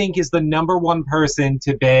you think is the #1 person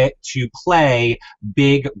to play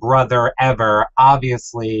Big Brother ever?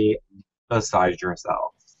 Obviously, besides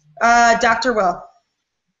yourself. Dr. Will.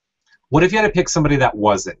 What if you had to pick somebody that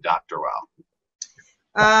wasn't Dr. Will?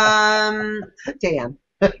 Dan.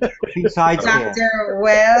 Besides Dr.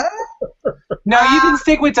 Will? No, you can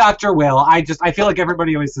stick with Dr. Will. I feel like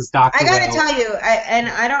everybody always says Dr. Will. I gotta tell you, and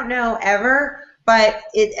I don't know ever, but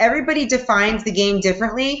everybody defines the game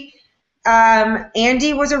differently.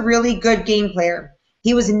 Andy was a really good game player.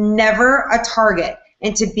 He was never a target.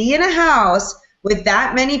 And to be in a house with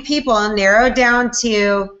that many people and narrowed down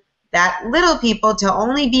to that little people to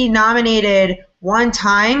only be nominated one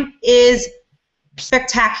time is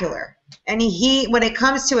spectacular. And when it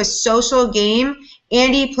comes to a social game,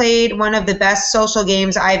 Andy played one of the best social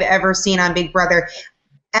games I've ever seen on Big Brother.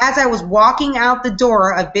 As I was walking out the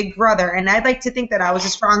door of Big Brother, and I'd like to think that I was a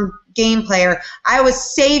strong game player, I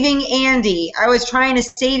was saving Andy. I was trying to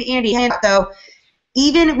save Andy. So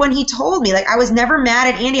even when he told me, like, I was never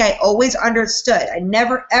mad at Andy. I always understood. I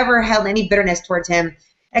never, ever held any bitterness towards him,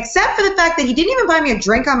 except for the fact that he didn't even buy me a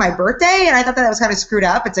drink on my birthday, and I thought that was kind of screwed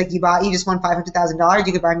up. It's like you just won $500,000.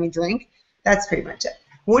 You could buy me a drink. That's pretty much it.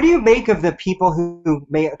 What do you make of the people who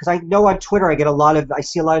may? Because I know on Twitter I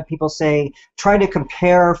see a lot of people saying, trying to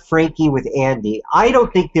compare Frankie with Andy. I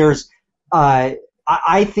don't think there's. I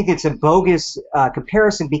think it's a bogus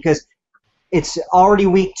comparison because it's already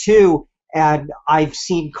week 2, and I've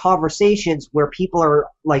seen conversations where people are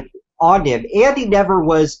like on him. Andy never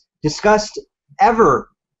was discussed ever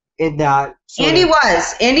in that. Andy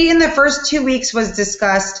in the first 2 weeks was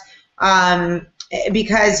discussed.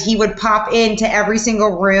 Because he would pop into every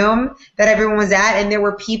single room that everyone was at, and there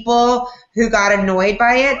were people who got annoyed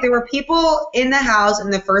by it. There were people in the house in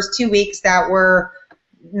the first 2 weeks that were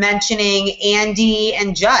mentioning Andy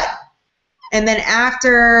and Judd. And then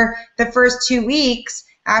after the first 2 weeks,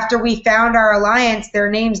 after we found our alliance, their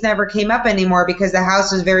names never came up anymore because the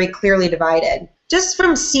house was very clearly divided. Just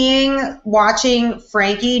from watching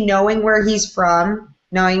Frankie, knowing where he's from,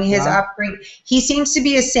 knowing his upbringing, he seems to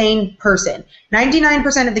be a sane person.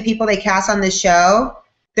 99% of the people they cast on this show,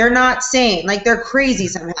 they're not sane. Like, they're crazy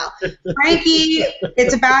somehow. Frankie,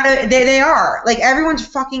 it's about they are. Like, everyone's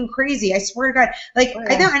fucking crazy. I swear to God. Like,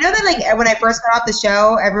 I know that, like, when I first got off the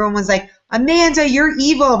show, everyone was like, Amanda, you're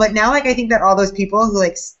evil. But now, like, I think that all those people who,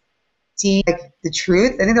 like, see, like, the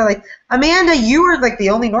truth, I think they're like, Amanda, you are, like, the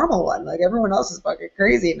only normal one. Like, everyone else is fucking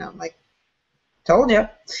crazy. And I'm like, told you.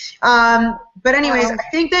 But anyways, I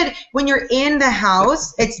think that when you're in the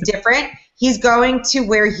house, it's different. He's going to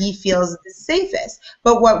where he feels the safest.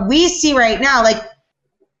 But what we see right now, like,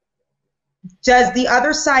 does the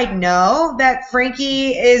other side know that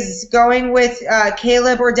Frankie is going with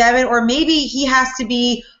Caleb or Devin? Or maybe he has to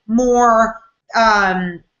be more,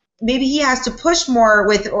 maybe he has to push more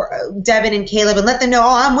with Devin and Caleb and let them know,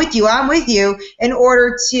 I'm with you, in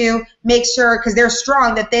order to make sure, because they're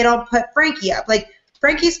strong, that they don't put Frankie up. Like,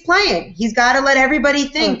 Frankie's playing. He's got to let everybody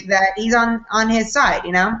think that he's on his side,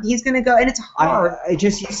 you know? He's going to go, and it's hard. You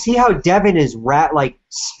see how Devin is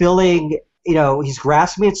spilling, he's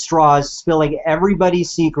grasping at straws, spilling everybody's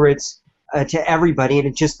secrets to everybody, and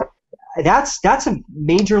it just... That's a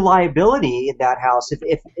major liability in that house.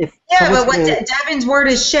 If but Devin's word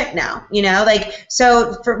is shit now, like,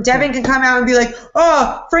 so Devin can come out and be like,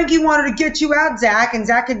 oh, Frankie wanted to get you out, Zach, and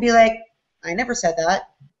Zach could be like, I never said that.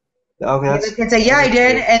 Okay, and they can say, yeah, I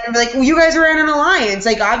did, and be like, well, you guys are in an alliance.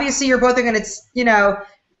 Like, obviously, you're both going to,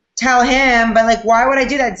 tell him, but like, why would I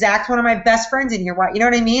do that? Zach's one of my best friends in here. Why? You know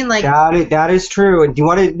what I mean? Like, that is true. And do you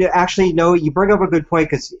want to actually know? You bring up a good point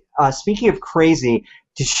because speaking of crazy.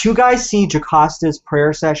 Did you guys see Jacosta's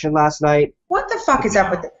prayer session last night? What the fuck is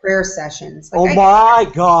up with the prayer sessions? Like, my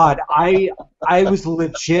God. I was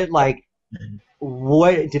legit like,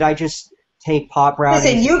 what? Did I just take pop brownies?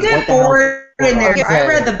 Listen, you get bored in there. I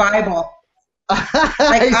read the Bible.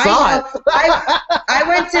 Like, I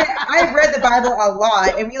read the Bible a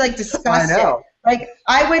lot, and we, like, discussed it. Like,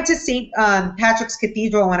 I went to St. Patrick's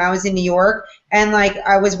Cathedral when I was in New York, and, like,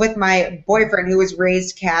 I was with my boyfriend who was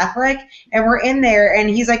raised Catholic, and we're in there, and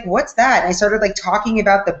he's like, what's that? And I started, like, talking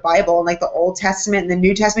about the Bible and, like, the Old Testament and the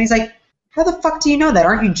New Testament. He's like, how the fuck do you know that?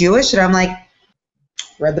 Aren't you Jewish? And I'm like,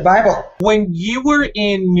 Read the Bible. When you were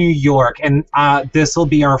in New York, and this will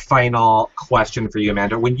be our final question for you,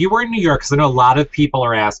 Amanda. When you were in New York, because I know a lot of people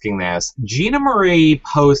are asking this, Gina Marie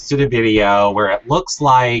posted a video where it looks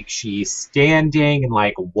like she's standing and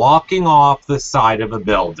like walking off the side of a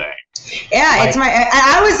building. Yeah, Like, it's my.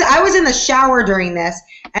 I was in the shower during this,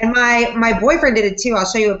 and my boyfriend did it too. I'll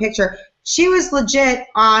show you a picture. She was legit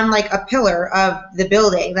on like a pillar of the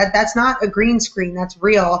building. That's not a green screen. That's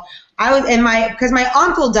real. I was in because my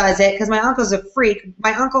uncle does it, because my uncle's a freak.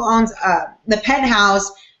 My uncle owns the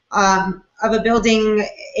penthouse of a building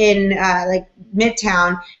in like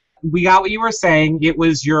Midtown. we got what you were saying. It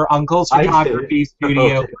was your uncle's photography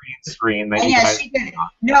studio green screen that you guys. She did it.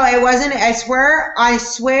 No, it wasn't. I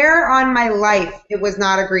swear on my life, it was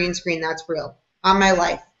not a green screen. That's real. On my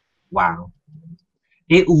life. Wow.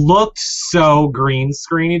 It looked so green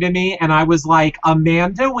screeny to me, and I was like,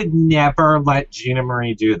 Amanda would never let Gina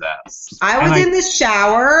Marie do this. I was in the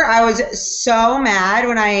shower. I was so mad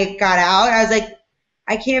when I got out. I was like,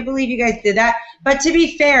 I can't believe you guys did that. But to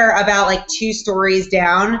be fair, about like 2 stories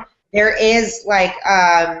down, there is like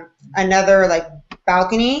another like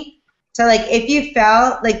balcony. So like if you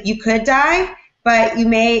fell, like you could die, but you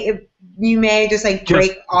may just like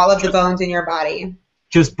break all of the bones in your body.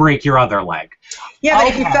 Just break your other leg. Yeah, but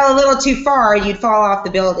if you fell a little too far, you'd fall off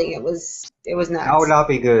the building. It was nuts. That would not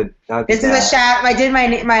be good. This is a shot. I did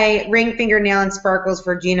my ring fingernail and sparkles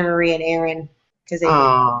for Gina Marie and Aaron.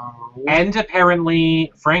 And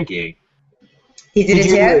apparently Frankie. He did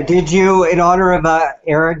it too? Did you, in honor of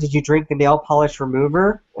Aaron, did you drink the nail polish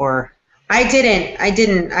remover? Or? I didn't.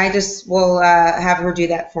 I just will have her do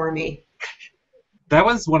that for me. That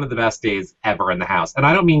was one of the best days ever in the house. And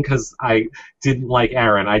I don't mean because I didn't like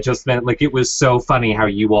Aaron. I just meant like it was so funny how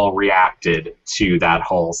you all reacted to that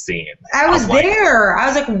whole scene. I was there. I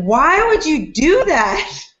was like, why would you do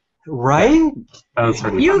that? Right? That was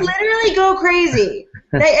pretty You funny. literally go crazy.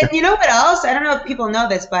 And you know what else? I don't know if people know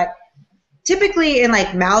this, but typically in like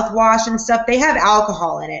mouthwash and stuff, they have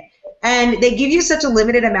alcohol in it. And they give you such a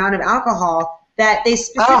limited amount of alcohol that they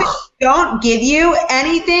specifically don't give you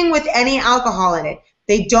anything with any alcohol in it.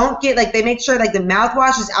 They don't get, like, they make sure, like, the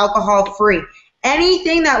mouthwash is alcohol-free.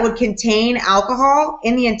 Anything that would contain alcohol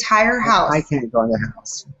in the entire house. I can't go in the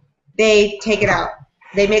house. They take it out.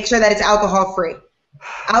 They make sure that it's alcohol-free.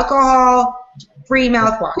 Alcohol-free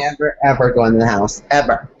mouthwash. Never, ever go in the house.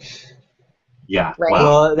 Ever. Yeah. Right.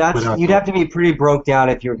 Well, you'd have to be pretty broke down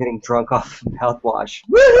if you were getting drunk off mouthwash.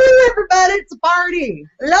 Woohoo, everybody, it's a party.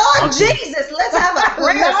 Lord Jesus, let's have a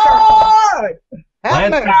prayer. Lord!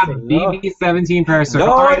 Let's have BB-17 prayer circle.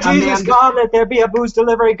 Lord All right, Jesus, Amanda. God, let there be a booze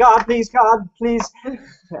delivery. God, please,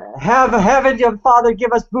 have heaven, your Father,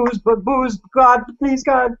 give us booze, but booze, God, please,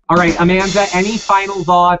 God. All right, Amanda, any final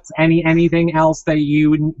thoughts? Anything else that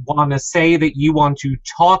you want to say, that you want to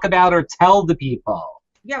talk about or tell the people?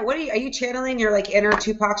 Yeah, what are you channeling your like inner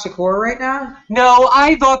Tupac Shakur right now? No,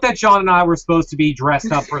 I thought that John and I were supposed to be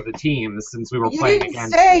dressed up for the team since we were playing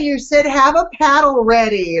against. You said have a paddle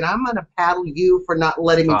ready, and I'm gonna paddle you for not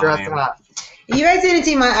letting me dress up. You guys didn't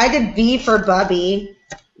see I did B for Bubby.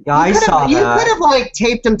 Yeah, I saw that. You could have like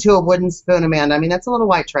taped him to a wooden spoon, Amanda. I mean, that's a little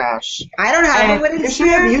white trash. I don't have a wooden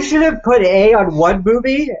spoon. You should have put A on one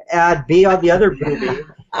booby and B on the other booby.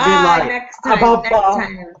 Next time.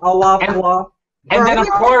 And then, of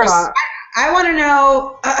course, I want to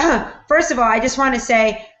know, first of all, I just want to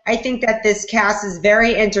say, I think that this cast is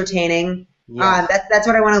very entertaining. Yes. That's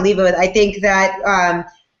what I want to leave it with. I think that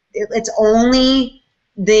it's only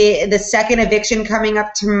the second eviction coming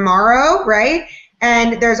up tomorrow, right?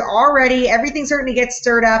 And there's already, everything's starting to get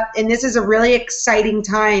stirred up, and this is a really exciting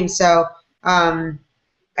time. So I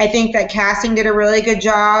think that casting did a really good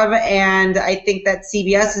job, and I think that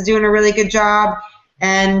CBS is doing a really good job.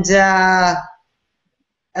 And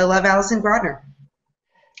I love Allison Grodner.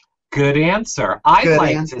 Good answer. I'd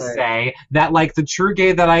like to say that, like the true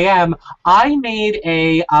gay that I am, I made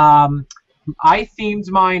I themed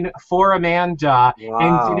mine for Amanda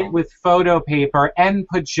and did it with photo paper and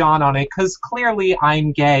put John on it because clearly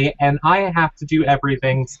I'm gay and I have to do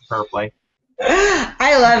everything superbly.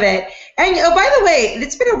 I love it. And oh, by the way,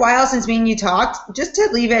 it's been a while since me and you talked. Just to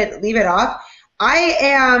leave it off, I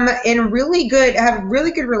am have really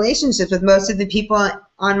good relationships with most of the people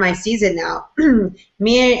on my season now.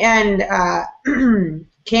 Me and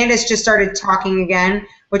Candace just started talking again,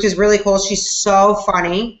 which is really cool. She's so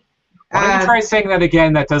funny. Why don't you try saying that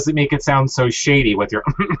again? That doesn't make it sound so shady with your.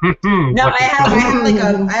 No, I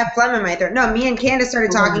have phlegm in my throat. No, me and Candace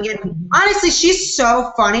started talking again. Honestly, she's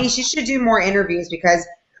so funny. She should do more interviews because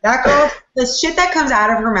that girl, the shit that comes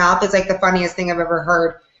out of her mouth is like the funniest thing I've ever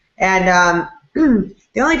heard. And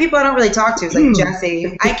The only people I don't really talk to is like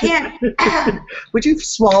Jesse. I can't. Would you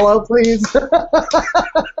swallow, please? My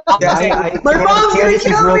mom's gonna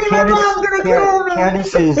kill me. My mom's gonna kill me.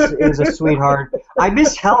 Candace is a sweetheart. I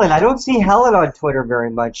miss Helen. I don't see Helen on Twitter very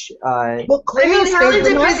much. Well, I mean, stays Helen's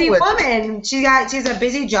the a night busy with- woman. She has a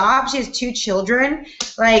busy job. She has 2 children.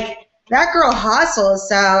 Like, that girl hustles,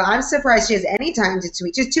 so I'm surprised she has any time to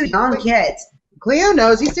tweet. She's 2 young kids. Cleo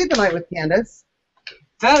knows he stayed the night with Candace.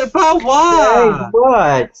 About what? Hey,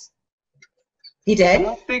 what? He I did?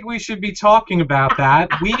 don't think we should be talking about that.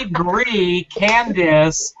 We agree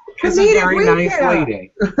Candace is a Comedic very nice weekend.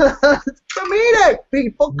 lady. Comedic,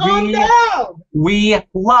 people, calm down. We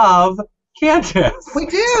love Candace. We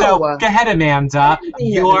do. So go ahead, Amanda.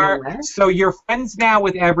 You're friends now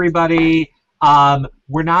with everybody.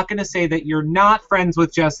 We're not going to say that you're not friends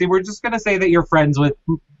with Jesse. We're just going to say that you're friends with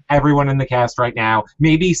everyone in the cast right now.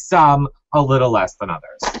 Maybe some a little less than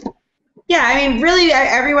others. Yeah, I mean, really,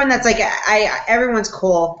 everyone that's like, everyone's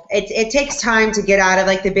cool. It takes time to get out of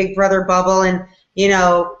like the Big Brother bubble and, you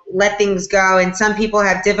know, let things go. And some people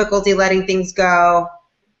have difficulty letting things go,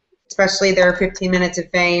 especially their 15 minutes of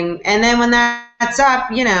fame. And then when that's up,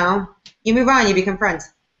 you know, you move on, you become friends.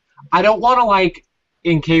 I don't want to, like,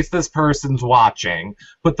 in case this person's watching,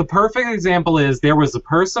 but the perfect example is there was a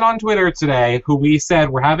person on Twitter today who we said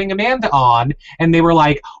we're having Amanda on, and they were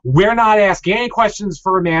like, we're not asking any questions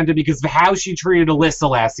for Amanda because of how she treated Alyssa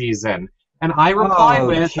last season. And I replied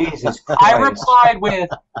with,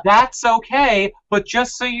 that's okay, but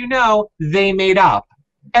just so you know, they made up.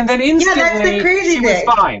 And then instantly, that's the crazy she was thing.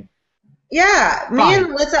 fine. Yeah, me Fine.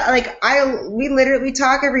 and Alyssa, like, we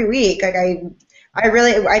talk every week. Like,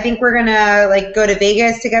 I think we're gonna like go to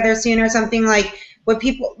Vegas together soon or something. Like,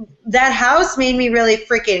 that house made me really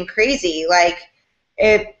freaking crazy. Like,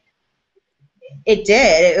 it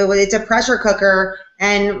did. It's a pressure cooker.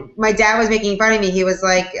 And my dad was making fun of me. He was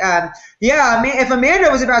like, yeah, if Amanda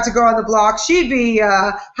was about to go on the block, she'd be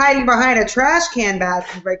hiding behind a trash can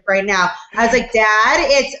basket right now. I was like, Dad,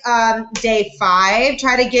 it's day 5.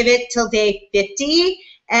 Try to give it till day 50.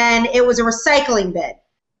 And it was a recycling bin.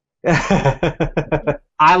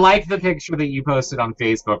 I like the picture that you posted on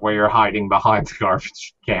Facebook where you're hiding behind the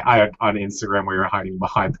garbage can. On Instagram where you're hiding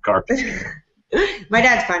behind the garbage can. My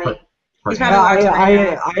dad's funny. He's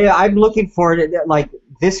I'm looking forward to like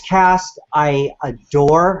this cast. I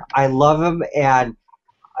adore. I love them, and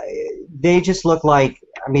they just look like.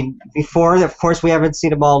 I mean, before of course we haven't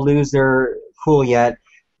seen them all lose their cool yet,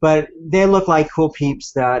 but they look like cool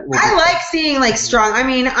peeps. I like seeing like strong. I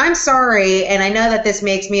mean, I'm sorry, and I know that this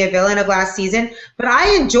makes me a villain of last season, but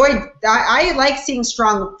I like seeing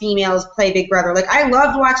strong females play Big Brother. Like, I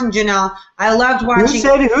loved watching Janelle. I loved watching.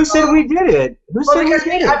 Who said we did it? Who said we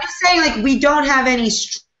did it? I'm just saying, like, we don't have any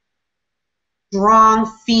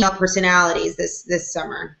strong female personalities this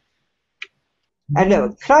summer.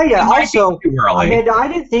 And can I also? I mean, I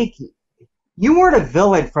didn't think you weren't a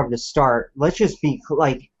villain from the start. Let's just be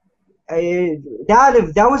like.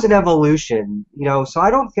 That was an evolution, you know. So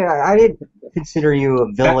I didn't consider you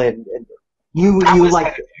a villain. You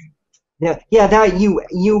like, that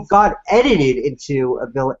you got edited into a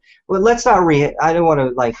villain. Well, let's not I don't want to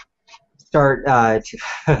like start.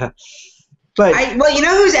 But well, you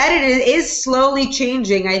know whose edit is slowly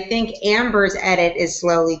changing. I think Amber's edit is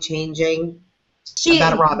slowly changing.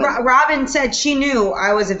 Robin said she knew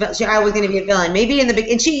I was going to be a villain. Maybe in the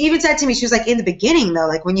beginning, and she even said to me, she was like, in the beginning though,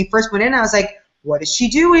 like when you first went in, I was like, what is she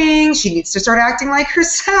doing? She needs to start acting like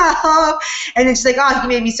herself. And then she's like, oh, he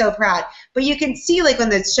made me so proud. But you can see, like, when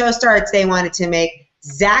the show starts, they wanted to make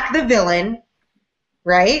Zach the villain,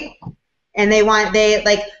 right? And they wanted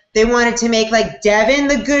to make like Devin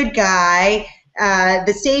the good guy,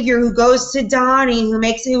 the savior who goes to Donnie,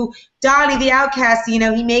 Donnie the outcast, you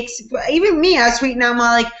know, he makes, even me, I was tweeting out, I'm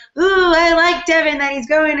like, ooh, I like Devin that he's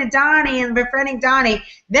going to Donnie and befriending Donnie.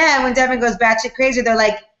 Then when Devin goes batshit crazy, they're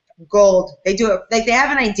like, gold. They do it, like they have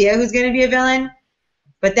an idea who's going to be a villain,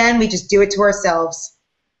 but then we just do it to ourselves.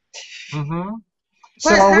 Mm-hmm.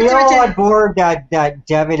 So are we all on board that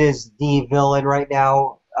Devin is the villain right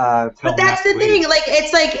now? But that's the thing. Like,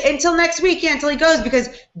 it's like until next week, until he goes, because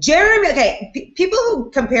Jeremy. Okay, people who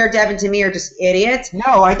compare Devin to me are just idiots.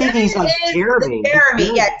 No, I think he's like Jeremy.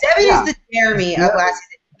 Devin is the Jeremy of last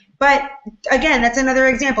season. But again, that's another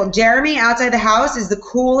example. Jeremy outside the house is the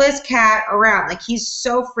coolest cat around. Like, he's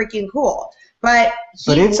so freaking cool. But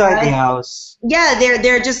inside the house, yeah,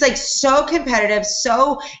 they're just like so competitive,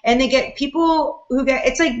 and they get people who get.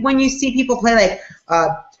 It's like when you see people play like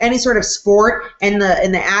any sort of sport, and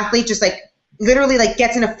the athlete just like literally like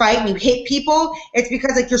gets in a fight and you hit people, it's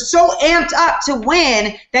because like you're so amped up to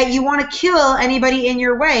win that you want to kill anybody in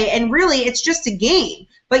your way. And really, it's just a game.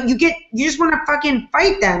 But you just want to fucking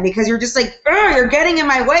fight them because you're just like, you're getting in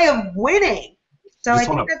my way of winning. So I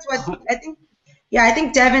think that's what I think. Yeah, I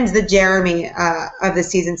think Devin's the Jeremy of the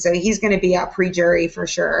season, so he's going to be out pre-jury for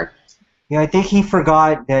sure. Yeah, I think he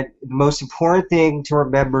forgot that the most important thing to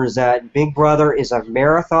remember is that Big Brother is a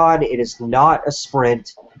marathon. It is not a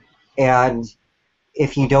sprint. And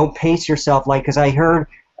if you don't pace yourself, like, because I heard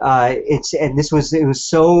it was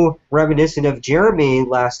so reminiscent of Jeremy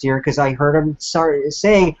last year, because I heard him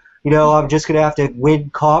saying, I'm just going to have to win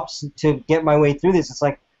comps to get my way through this. It's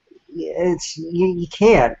like, you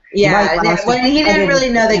can't. Yeah, when he didn't really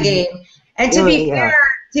know the game. And to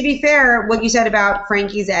be fair, what you said about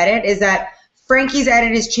Frankie's edit is that Frankie's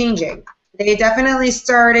edit is changing. They definitely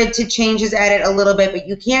started to change his edit a little bit, but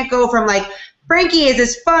you can't go from like Frankie is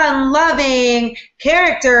this fun, loving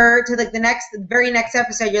character to like the very next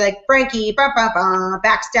episode. You're like Frankie,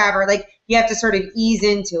 backstabber. Like you have to sort of ease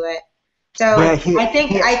into it. So I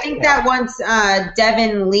think that once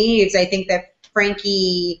Devin leaves, I think that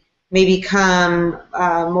Frankie may become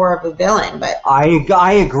more of a villain. But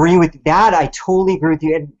I agree with that. I totally agree with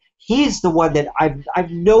you. And he's the one that I've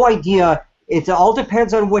no idea. It all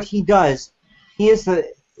depends on what he does. He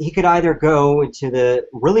could either go into the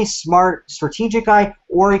really smart, strategic guy,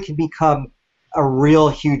 or he can become a real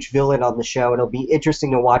huge villain on the show. It'll be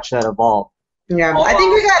interesting to watch that evolve. Yeah, I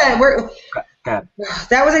think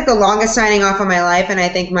that was like the longest signing off of my life, and I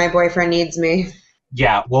think my boyfriend needs me.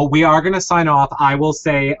 Yeah, well, we are going to sign off. I will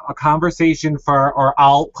say a conversation or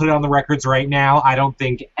I'll put it on the records right now. I don't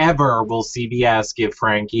think ever will CBS give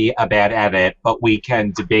Frankie a bad edit, but we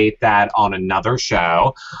can debate that on another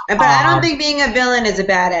show. But I don't think being a villain is a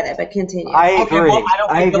bad edit, but continue. I agree. Well, I don't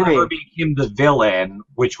think they'll ever make him the villain,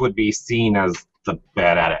 which would be seen as the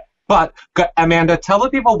bad edit. But, Amanda, tell the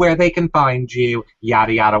people where they can find you,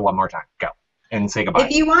 yada, yada, one more time. Go. And say goodbye.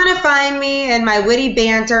 If you want to find me and my witty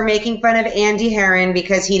banter making fun of Andy Herron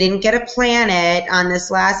because he didn't get a planet on this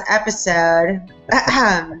last episode, you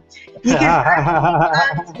can find me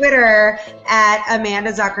on Twitter at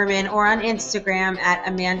Amanda Zuckerman or on Instagram at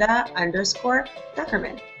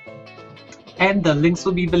Amanda_Zuckerman. And the links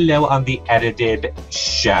will be below on the edited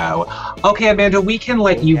show. Okay, Amanda, we can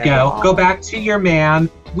let you go. Go back to your man.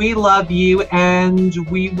 We love you, and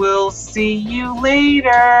we will see you later.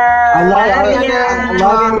 I love you,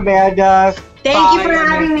 Amanda. Thank you for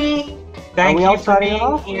having me. Thank you for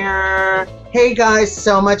being here. Hey guys,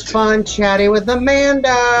 so much fun chatting with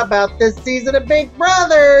Amanda about this season of Big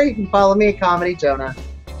Brother. You can follow me at Comedy Jonah.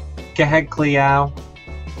 Go ahead, Cleo.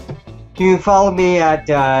 You can follow me at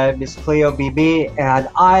Miss Cleo BB, and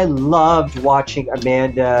I loved watching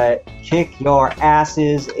Amanda kick your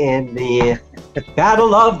asses in the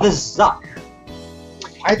Battle of the Zuck.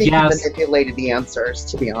 I think you manipulated the answers,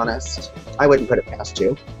 to be honest. I wouldn't put it past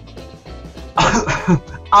you.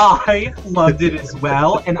 I loved it as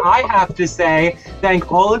well, and I have to say,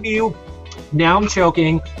 thank all of you, now I'm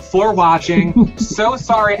choking, for watching. So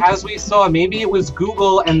sorry, as we saw, maybe it was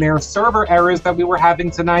Google and their server errors that we were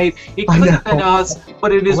having tonight. It could have been us,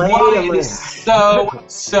 but it is why it is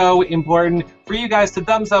so important for you guys to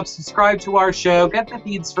thumbs up, subscribe to our show, get the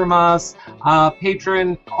feeds from us,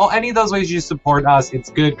 Patreon, any of those ways you support us. It's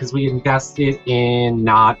good because we invested in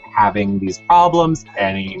not having these problems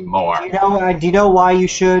anymore. Do you know why you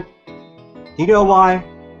should? Do you know why?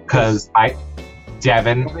 Because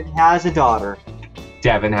Devin has a daughter.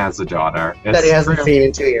 Devin has a daughter. That he hasn't seen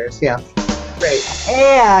in 2 years, yeah. Great.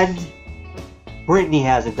 And Brittany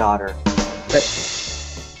has a daughter.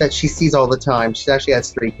 That she sees all the time. She actually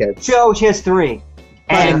has 3 kids. She has 3.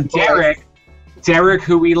 And Derek,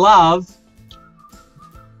 who we love,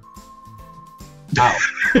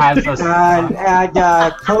 has a son. And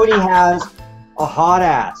Cody has a hot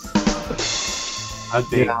ass.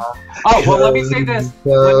 Oh, well, let me say this.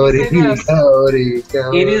 Cody.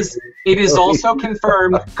 It is also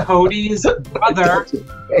confirmed Cody's brother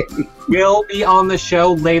will be on the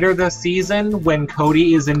show later this season when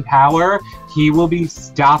Cody is in power. He will be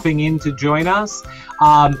stopping in to join us.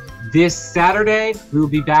 This Saturday, we will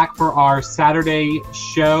be back for our Saturday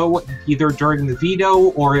show, either during the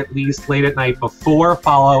veto or at least late at night before.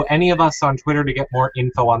 Follow any of us on Twitter to get more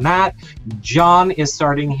info on that. John is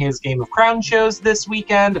starting his Game of Crown shows this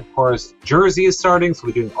weekend. Of course, Jersey is starting, so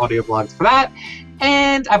we're doing audio vlogs for that.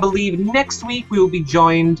 And I believe next week we will be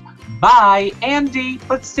joined by Andy,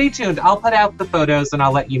 but stay tuned. I'll put out the photos and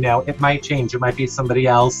I'll let you know. It might change. It might be somebody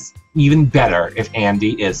else even better if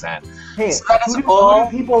Andy isn't. Hey, so who do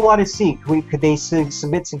people want to see? Could they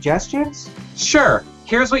submit suggestions? Sure.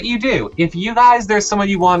 here's what you do. If you guys, there's someone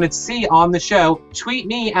you wanted to see on the show, tweet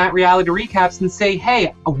me at Reality Recaps and say,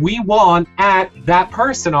 hey, we want at that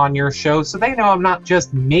person on your show, so they know I'm not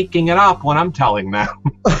just making it up when I'm telling them.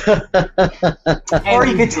 Or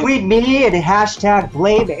you can tweet me and hashtag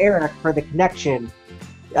blame Eric for the connection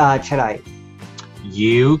tonight.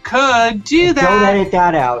 You could do that. Don't edit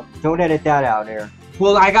that out. Don't edit that out, Eric.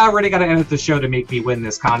 Well, I already got to edit the show to make me win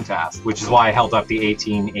this contest, which is why I held up the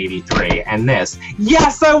 1883 and this.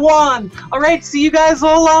 Yes, I won! All right, see you guys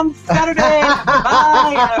all on Saturday.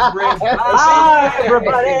 Bye, everybody. Bye,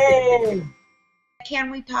 everybody. Can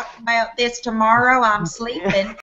we talk about this tomorrow? I'm sleeping.